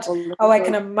Hard. difficult. Let Oh, me I tell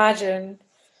can you. imagine.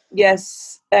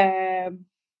 Yes,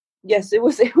 yes, it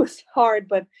was it was hard,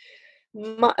 but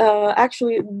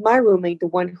actually, my roommate, the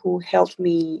one who helped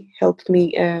me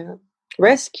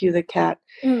rescue the cat,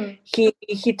 Mm.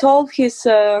 he told his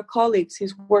colleagues,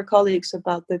 his work colleagues,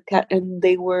 about the cat, and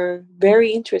they were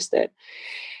very interested.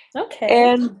 Okay.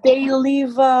 And they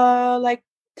live like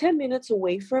 10 minutes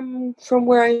away from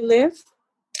where I live,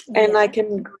 and I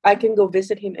Yeah. can go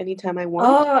visit him anytime I want.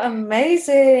 Oh,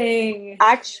 amazing.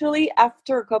 Actually,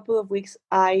 after a couple of weeks,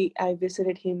 I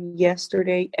visited him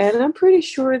yesterday, and I'm pretty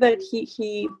sure that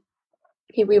he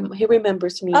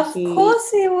remembers me. Of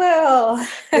course he will.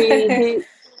 He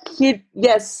he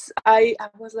yes. I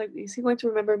was like, is he going to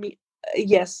remember me?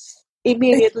 Yes,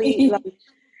 immediately. Like,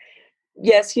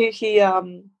 yes, he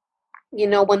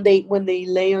when they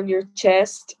lay on your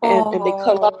chest, and they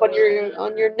curl up on Oh,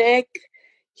 your neck.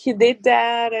 He did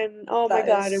that, and oh my that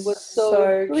is God, it was so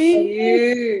so sweet.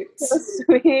 cute. So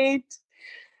sweet.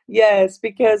 Yes,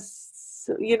 because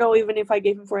even if I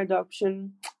gave him for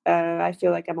adoption, I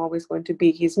feel like I'm always going to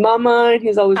be his mama, and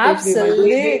he's always going to be my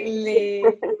baby.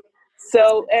 Absolutely.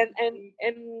 So,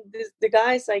 the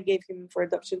guys I gave him for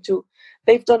adoption to,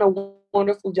 they've done a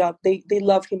wonderful job. They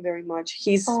love him very much.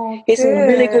 He's Oh, he's in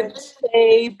really good good.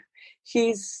 shape.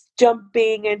 He's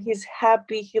jumping and he's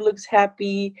happy. He looks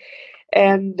happy,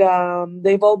 and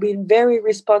they've all been very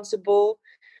responsible.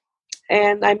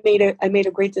 And I made a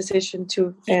great decision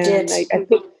too, You did. and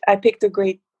I picked a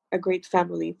great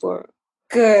family for the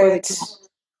Good. cat. Oh,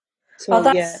 So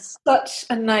that's yes, such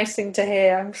a nice thing to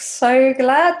hear. I'm so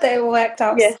glad that it worked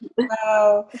out so yes,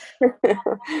 well. And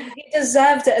he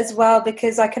deserved it as well,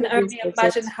 because I can he only deserves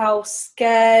imagine it. how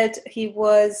scared he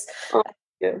was, Oh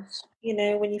yes.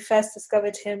 when you first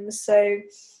discovered him. So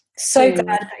glad Hmm.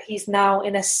 that he's now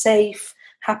in a safe,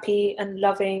 happy, and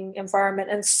loving environment,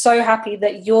 and so happy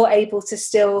that you're able to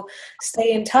still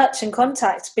stay in touch and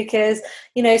contact, because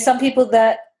some people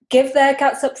that give their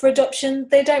cats up for adoption,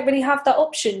 they don't really have that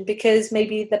option, because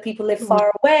maybe the people live Mhm.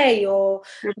 far away, or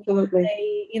Absolutely.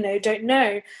 they don't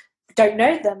know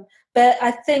them. But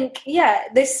I think, yeah,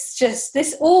 this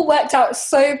all worked out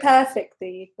so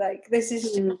perfectly. Like, this is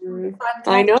just Hmm.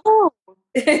 I fantastic. know.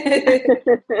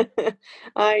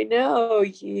 I know.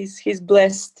 He's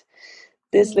blessed.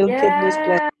 This little kitten is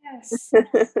blessed. Yes.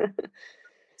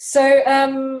 So,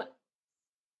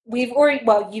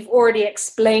 you've already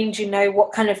explained,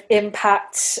 what kind of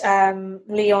impact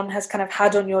Leon has kind of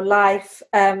had on your life.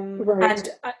 Right. And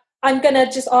I'm going to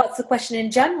just ask the question in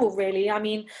general, really. I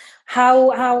mean,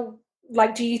 how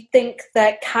like, do you think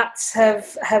that cats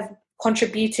have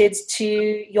contributed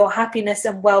to your happiness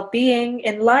and well-being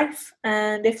in life?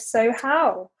 And if so,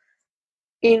 how?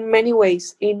 In many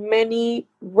ways, in many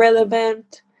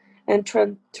relevant and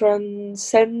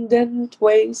transcendent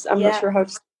ways. I'm not Yeah. sure how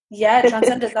to Yeah, say.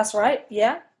 transcendent, that's right.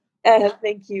 Yeah.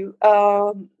 Thank you.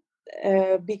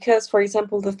 because, for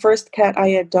example, the first cat I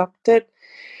adopted,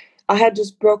 I had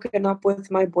just broken up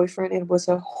with my boyfriend. It was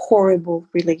a horrible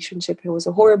relationship. He was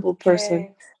a horrible person.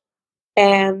 Okay.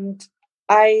 And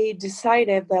I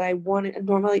decided that I wanted,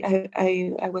 normally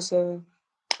I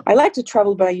like to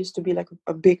travel, but I used to be like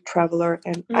a big traveler,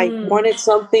 and I wanted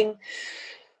something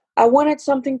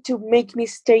to make me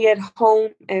stay at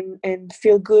home and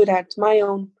feel good at my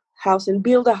own house and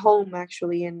build a home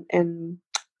actually. And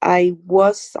I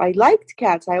liked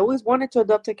cats. I always wanted to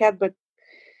adopt a cat, but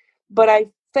I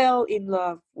fell in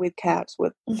love with cats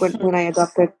when I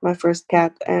adopted my first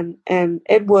cat, and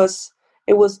it was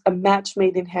a match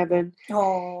made in heaven.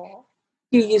 Oh.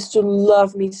 He used to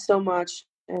love me so much,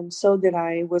 and so did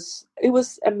I. It was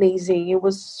amazing. It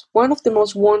was one of the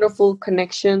most wonderful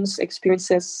connections,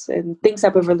 experiences, and things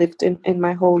I've ever lived in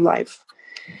my whole life.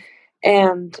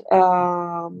 And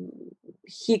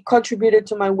he contributed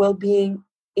to my well-being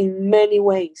in many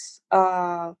ways.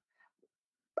 I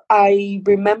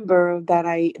remember that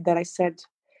I said,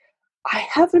 I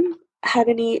haven't had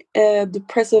any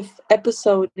depressive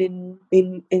episode in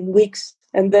weeks,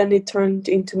 and then it turned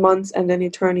into months, and then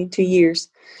it turned into years.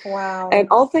 Wow. And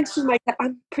all thanks to my cat.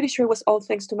 I'm pretty sure it was all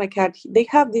thanks to my cat. They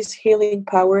have these healing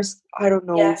powers. I don't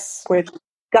know where they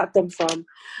got them from.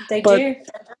 They but do.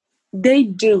 They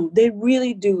do. They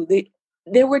really do.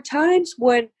 There were times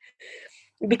when,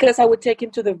 because I would take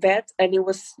him to the vet and it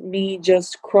was me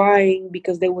just crying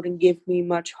because they wouldn't give me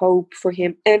much hope for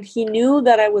him. And he knew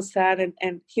that I was sad,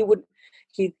 and he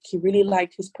really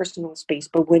liked his personal space.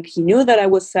 But when he knew that I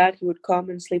was sad, he would come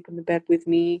and sleep in the bed with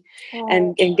me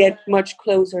and get much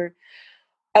closer.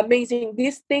 Amazing.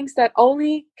 These things that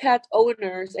only cat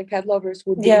owners and cat lovers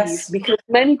would believe, because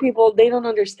many people, they don't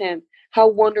understand how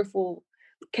wonderful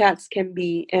cats can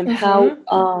be, and how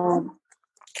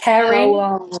caring,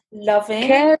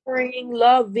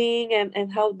 loving,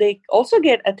 and how they also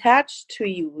get attached to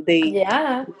you.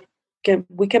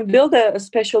 We can build a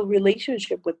special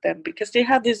relationship with them, because they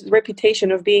have this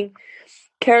reputation of being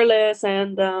careless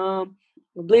and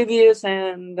oblivious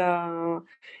and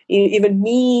even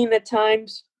mean at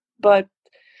times. But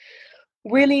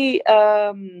really,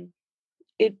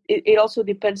 it also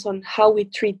depends on how we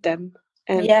treat them.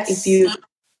 And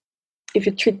if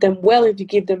you treat them well, if you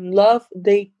give them love,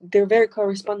 they're very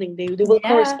corresponding. They will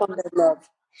correspond that love.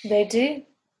 They do.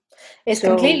 It's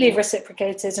completely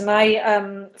reciprocated, and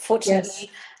I fortunately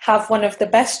have one of the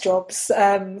best jobs,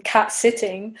 cat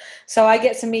sitting, so I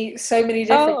get to meet so many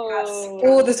different cats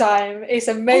all the time. It's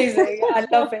amazing. I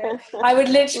love it. I would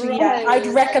literally I'd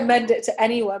recommend it to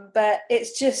anyone, but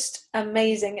it's just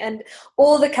amazing. And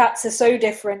all the cats are so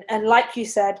different, and like you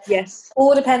said,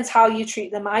 all depends how you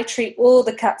treat them. I treat all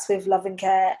the cats with love and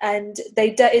care, and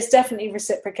it's definitely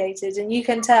reciprocated, and you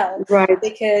can tell,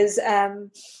 because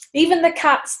even the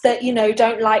cats that,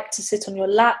 don't like to sit on your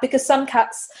lap, because some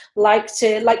cats like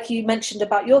to, like you mentioned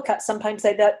about your cat, sometimes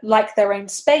they don't like their own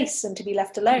space and to be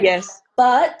left alone.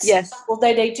 But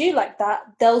although they do like that,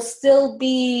 they'll still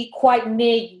be quite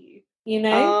near you,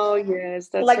 Oh, yes,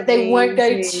 that's like amazing. they won't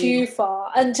go too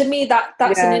far. And to me,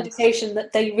 that's an indication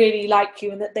that they really like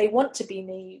you and that they want to be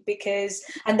near you,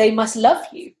 and they must love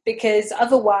you, because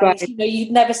otherwise,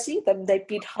 you'd never see them. They'd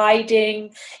be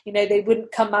hiding, they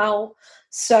wouldn't come out.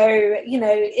 So,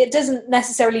 it doesn't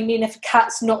necessarily mean if a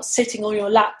cat's not sitting on your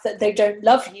lap that they don't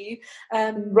love you.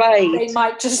 They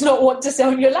might just not want to sit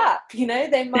on your lap,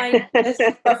 they might just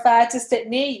prefer to sit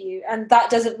near you. And that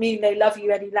doesn't mean they love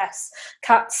you any less.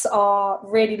 Cats are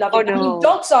really loving. I mean,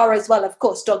 dogs are as well, of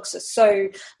course. Dogs are so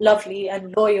lovely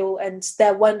and loyal, and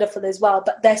they're wonderful as well.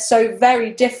 But they're so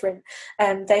very different,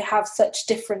 and they have such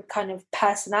different kind of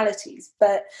personalities.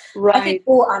 But I think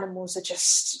all animals are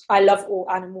just, I love all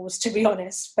animals, to be honest.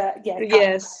 But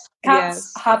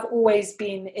cats have always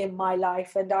been in my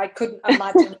life, and I couldn't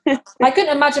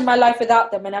imagine my life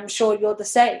without them. And I'm sure you're the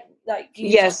same. Like,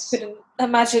 you just couldn't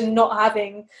imagine not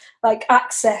having like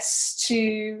access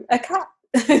to a cat.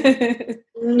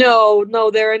 No,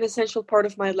 they're an essential part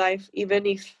of my life. Even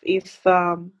if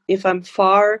I'm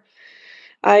far,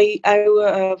 I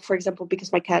for example,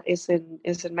 because my cat is in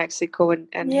Mexico,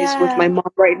 and he's with my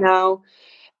mom right now,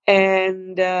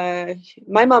 and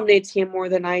my mom needs him more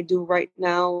than I do right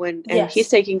now, and he's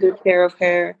taking good care of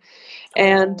her.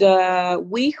 And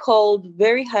we hold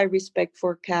very high respect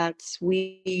for cats.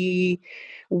 We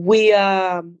we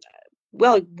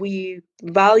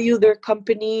value their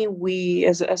company. We,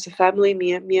 as a family,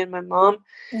 me and my mom,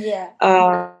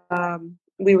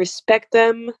 we respect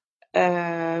them.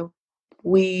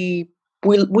 We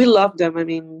love them. I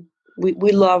mean, we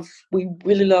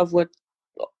really love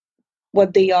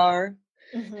what they are,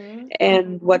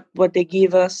 and what they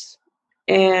give us.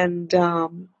 and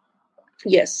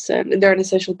yes, and they're an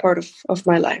essential part of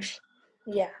my life.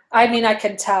 Yeah, I mean, I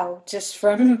can tell just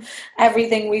from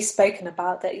everything we've spoken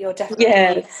about that you're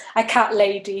definitely a cat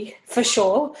lady for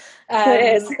sure.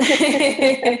 Yes,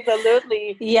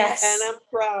 absolutely. Yes, and I'm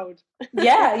proud.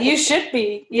 Yeah, you should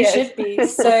be. You Yes. should be.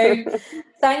 So,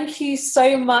 thank you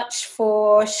so much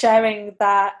for sharing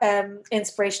that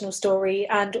inspirational story.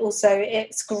 And also,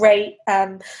 it's great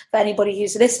for anybody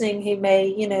who's listening who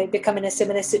may, become in a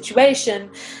similar situation.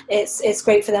 It's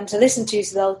great for them to listen to,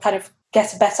 so they'll kind of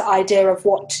get a better idea of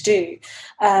what to do.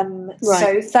 Right.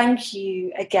 So, thank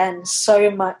you again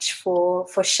so much for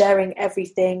sharing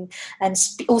everything, and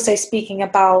also speaking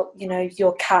about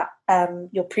your cat.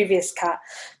 Your previous cat,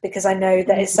 because I know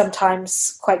that it's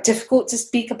sometimes quite difficult to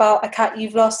speak about a cat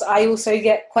you've lost. I also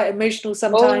get quite emotional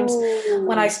sometimes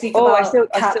when I speak about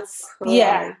cats.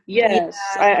 Yes,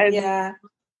 Yeah.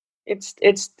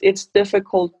 It's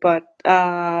difficult, but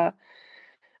I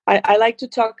like to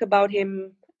talk about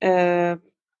him.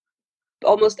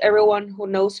 Almost everyone who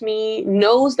knows me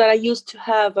knows that I used to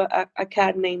have a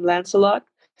cat named Lancelot.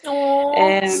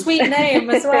 Oh, sweet name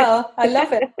as well. I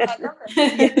love it.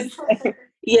 Yes.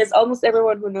 Yes, almost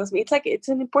everyone who knows me. It's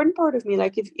an important part of me.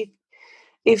 Like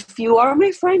if you are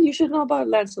my friend, you should know about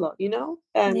Lancelot,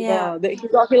 and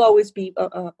he'll always be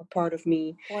a part of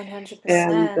me. 100%.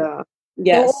 And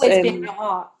He'll always be in your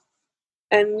heart.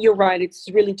 And you're right, it's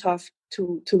really tough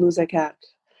to lose a cat.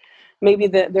 Maybe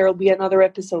there'll be another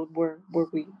episode where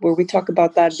we talk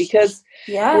about that, because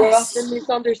we're often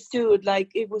misunderstood.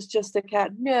 Like it was just a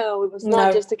cat. No, it was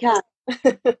not just a cat.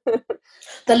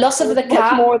 The loss of the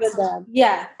cat, much more than that.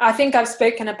 Yeah, I think I've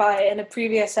spoken about it in a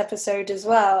previous episode as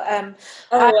well.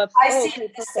 I see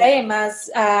it the same as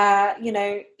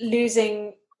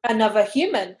losing another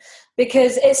human,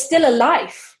 because it's still a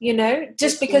life.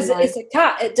 Just because it's a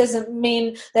cat, it doesn't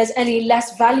mean there's any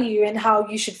less value in how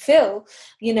you should feel.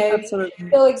 Absolutely. You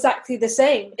feel exactly the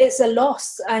same. It's a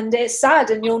loss and it's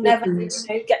sad, and you'll never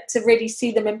get to really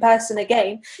see them in person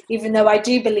again, even though I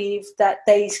do believe that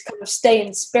they kind of stay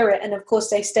in spirit, and of course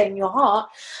they stay in your heart.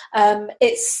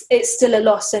 It's still a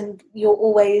loss, and you'll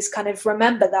always kind of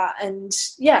remember that. And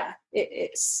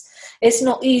it's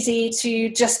not easy to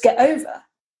just get over.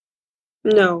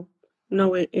 No,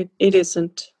 it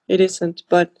isn't. It isn't.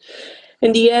 But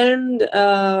in the end,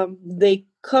 they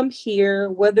come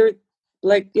here, whether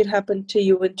like it happened to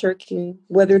you in Turkey,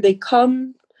 whether they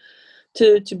come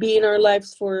to be in our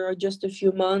lives for just a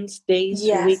few months, days,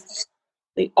 weeks,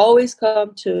 they always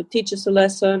come to teach us a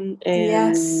lesson,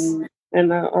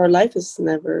 and our life is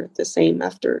never the same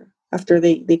after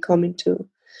they come into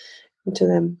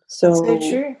them. So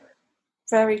true,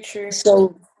 very true.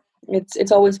 So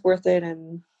it's always worth it,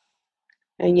 and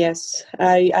yes,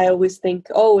 I always think,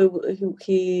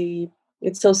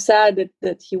 it's so sad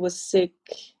that he was sick,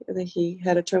 that he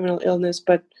had a terminal illness,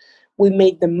 but we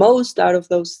made the most out of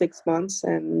those 6 months,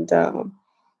 and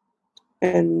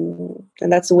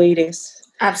that's the way it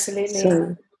is. Absolutely.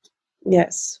 So,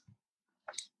 yes.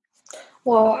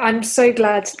 Well, I'm so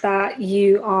glad that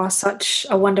you are such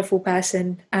a wonderful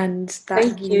person, and that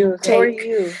Thank you. So are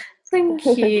you. Thank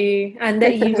you. And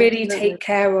that you really take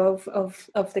care of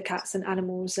the cats and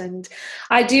animals. And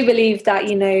I do believe that,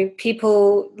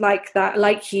 people like that,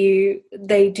 like you,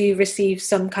 they do receive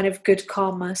some kind of good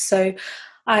karma. So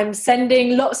I'm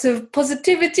sending lots of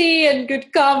positivity and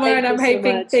good karma, and I'm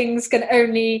hoping things can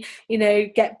only,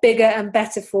 get bigger and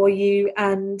better for you.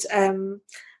 And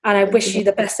I wish you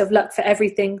the best of luck for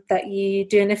everything that you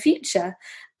do in the future.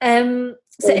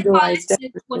 So if our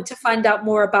listeners want to find out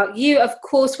more about you, of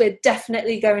course, we're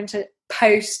definitely going to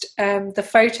post the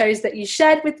photos that you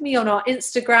shared with me on our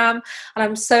Instagram. And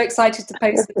I'm so excited to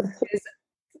post them, because,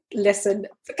 listen,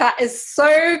 the cat is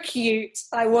so cute.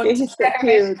 I want to share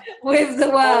it with the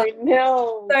world. I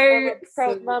know. So I'm a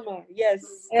proud mama. Yes.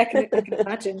 I can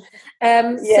imagine.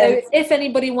 So if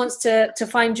anybody wants to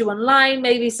find you online,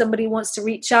 maybe somebody wants to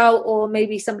reach out, or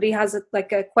maybe somebody has a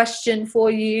question for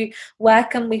you, where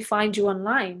can we find you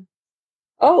online?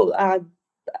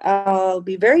 I'll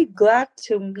be very glad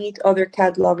to meet other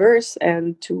cat lovers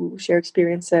and to share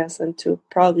experiences, and to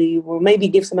maybe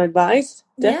give some advice.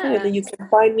 Definitely, you can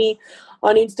find me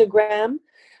on Instagram.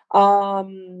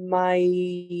 My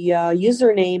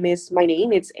username is my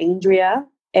name. It's Andrea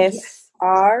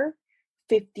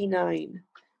SR59.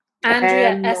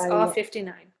 Andrea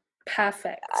SR59.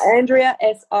 Perfect. Andrea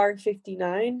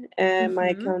SR59, and my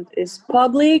account is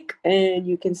public, and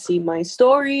you can see my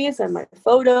stories and my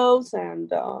photos,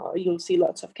 and you'll see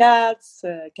lots of cats,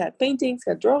 cat paintings,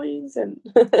 cat drawings, and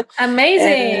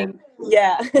amazing.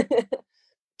 Yeah.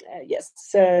 yes.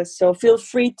 So feel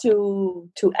free to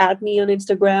add me on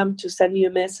Instagram, to send me a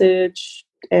message.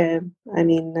 I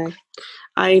mean,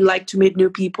 I like to meet new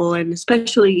people, and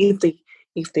especially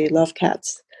if they love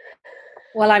cats.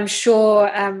 Well, I'm sure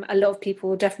a lot of people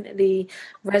will definitely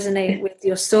resonate with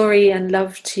your story and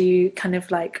love to kind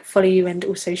of like follow you and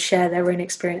also share their own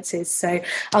experiences. So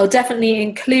I'll definitely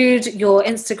include your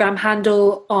Instagram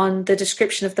handle on the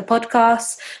description of the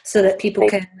podcast so that people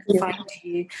can find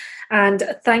you. And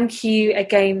thank you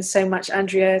again so much,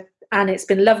 Andrea. And it's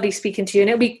been lovely speaking to you. And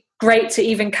it'll be great to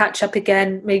even catch up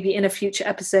again, maybe in a future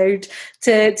episode,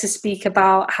 to speak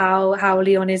about how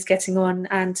Leon is getting on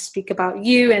and to speak about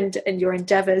you and your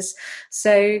endeavors.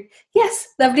 So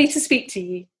yes, lovely to speak to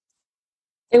you.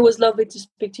 It was lovely to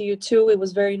speak to you too. It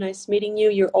was very nice meeting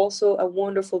you. You're also a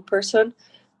wonderful person.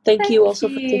 Thank you also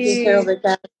for taking care of the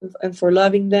cats and for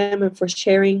loving them and for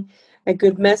sharing a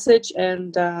good message.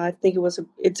 And I think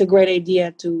it's a great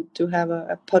idea to have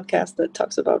a podcast that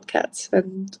talks about cats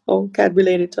and all cat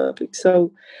related topics.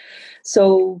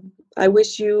 So I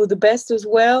wish you the best as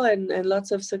well, and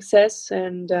lots of success,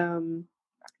 and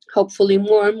hopefully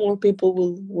more and more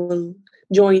people will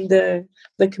join the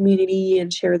community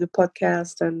and share the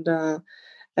podcast,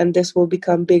 and this will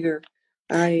become bigger.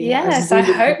 I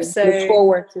hope so. Look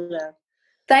forward to that.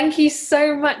 Thank you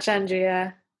so much,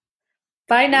 Andrea.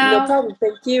 Bye now. No problem.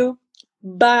 Thank you.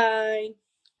 Bye.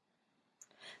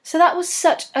 So that was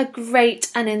such a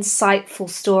great and insightful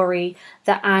story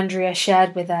that Andrea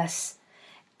shared with us.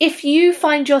 If you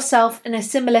find yourself in a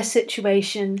similar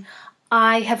situation,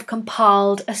 I have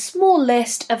compiled a small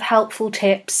list of helpful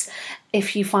tips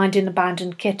if you find an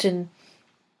abandoned kitten.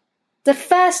 The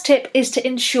first tip is to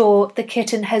ensure the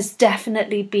kitten has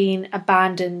definitely been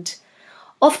abandoned.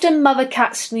 Often mother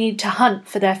cats need to hunt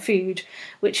for their food,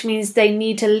 which means they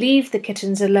need to leave the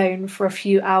kittens alone for a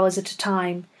few hours at a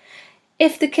time.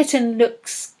 If the kitten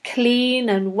looks clean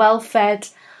and well fed,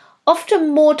 often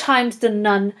more times than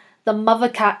none, the mother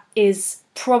cat is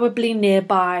probably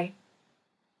nearby.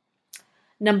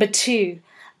 Number 2,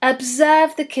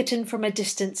 observe the kitten from a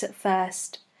distance at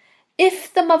first.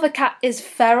 If the mother cat is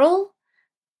feral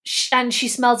and she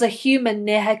smells a human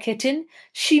near her kitten,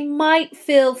 she might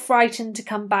feel frightened to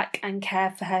come back and care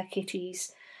for her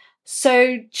kitties.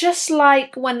 So just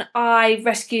like when I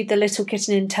rescued the little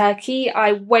kitten in Turkey,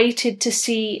 I waited to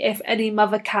see if any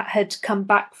mother cat had come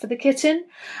back for the kitten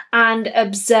and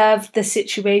observed the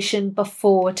situation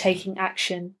before taking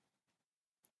action.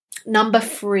 Number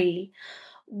 3,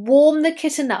 warm the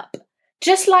kitten up.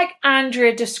 Just like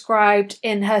Andrea described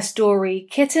in her story,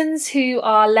 kittens who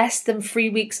are less than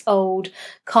 3 weeks old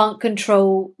can't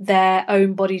control their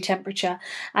own body temperature,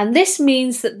 and this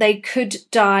means that they could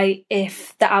die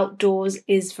if the outdoors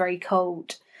is very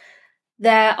cold.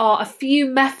 There are a few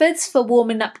methods for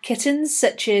warming up kittens,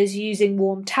 such as using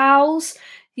warm towels.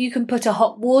 You can put a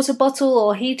hot water bottle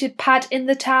or heated pad in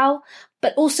the towel,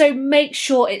 but also make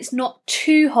sure it's not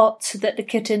too hot so that the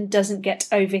kitten doesn't get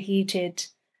overheated.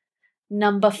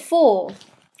 Number 4,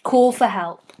 call for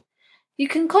help. You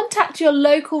can contact your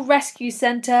local rescue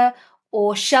centre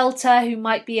or shelter who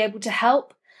might be able to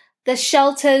help. The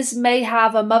shelters may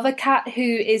have a mother cat who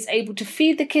is able to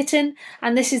feed the kitten,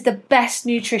 and this is the best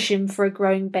nutrition for a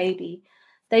growing baby.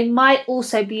 They might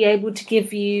also be able to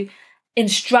give you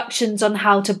instructions on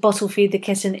how to bottle feed the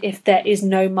kitten if there is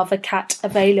no mother cat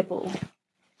available.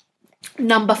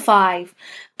 Number 5,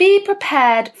 be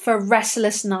prepared for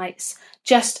restless nights,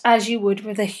 just as you would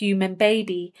with a human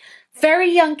baby.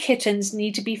 Very young kittens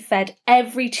need to be fed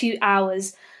every 2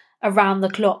 hours around the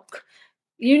clock.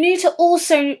 You need to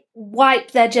also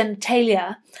wipe their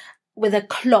genitalia with a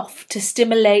cloth to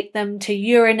stimulate them to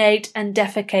urinate and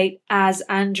defecate, as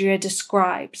Andrea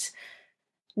describes.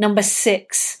 Number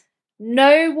 6,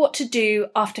 know what to do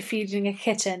after feeding a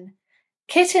kitten.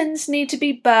 Kittens need to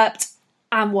be burped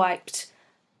and wiped.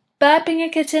 Burping a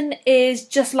kitten is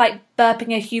just like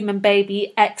burping a human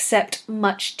baby, except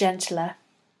much gentler.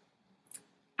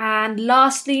 And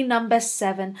lastly, number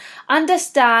 7,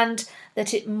 understand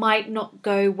that it might not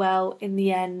go well in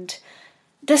the end.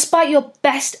 Despite your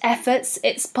best efforts,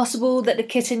 it's possible that the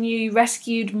kitten you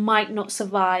rescued might not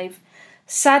survive.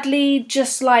 Sadly,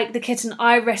 just like the kitten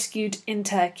I rescued in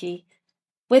Turkey.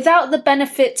 Without the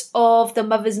benefit of the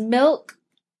mother's milk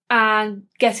and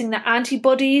getting the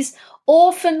antibodies,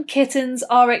 orphan kittens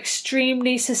are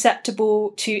extremely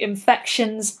susceptible to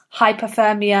infections,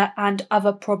 hypothermia, and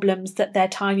other problems that their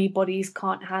tiny bodies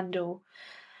can't handle.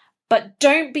 But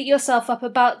don't beat yourself up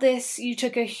about this. You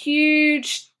took a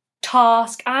huge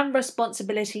task and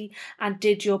responsibility and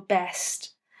did your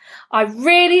best. I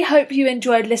really hope you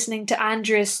enjoyed listening to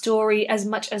Andrea's story as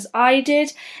much as I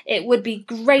did. It would be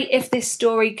great if this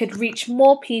story could reach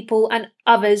more people and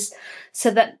others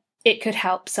so that it could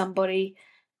help somebody.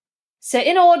 So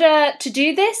in order to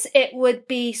do this, it would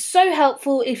be so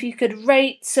helpful if you could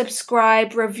rate,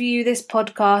 subscribe, review this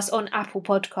podcast on Apple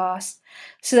Podcasts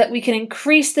so that we can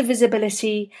increase the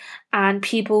visibility and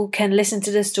people can listen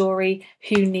to the story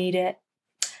who need it.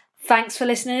 Thanks for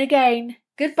listening again.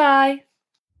 Goodbye.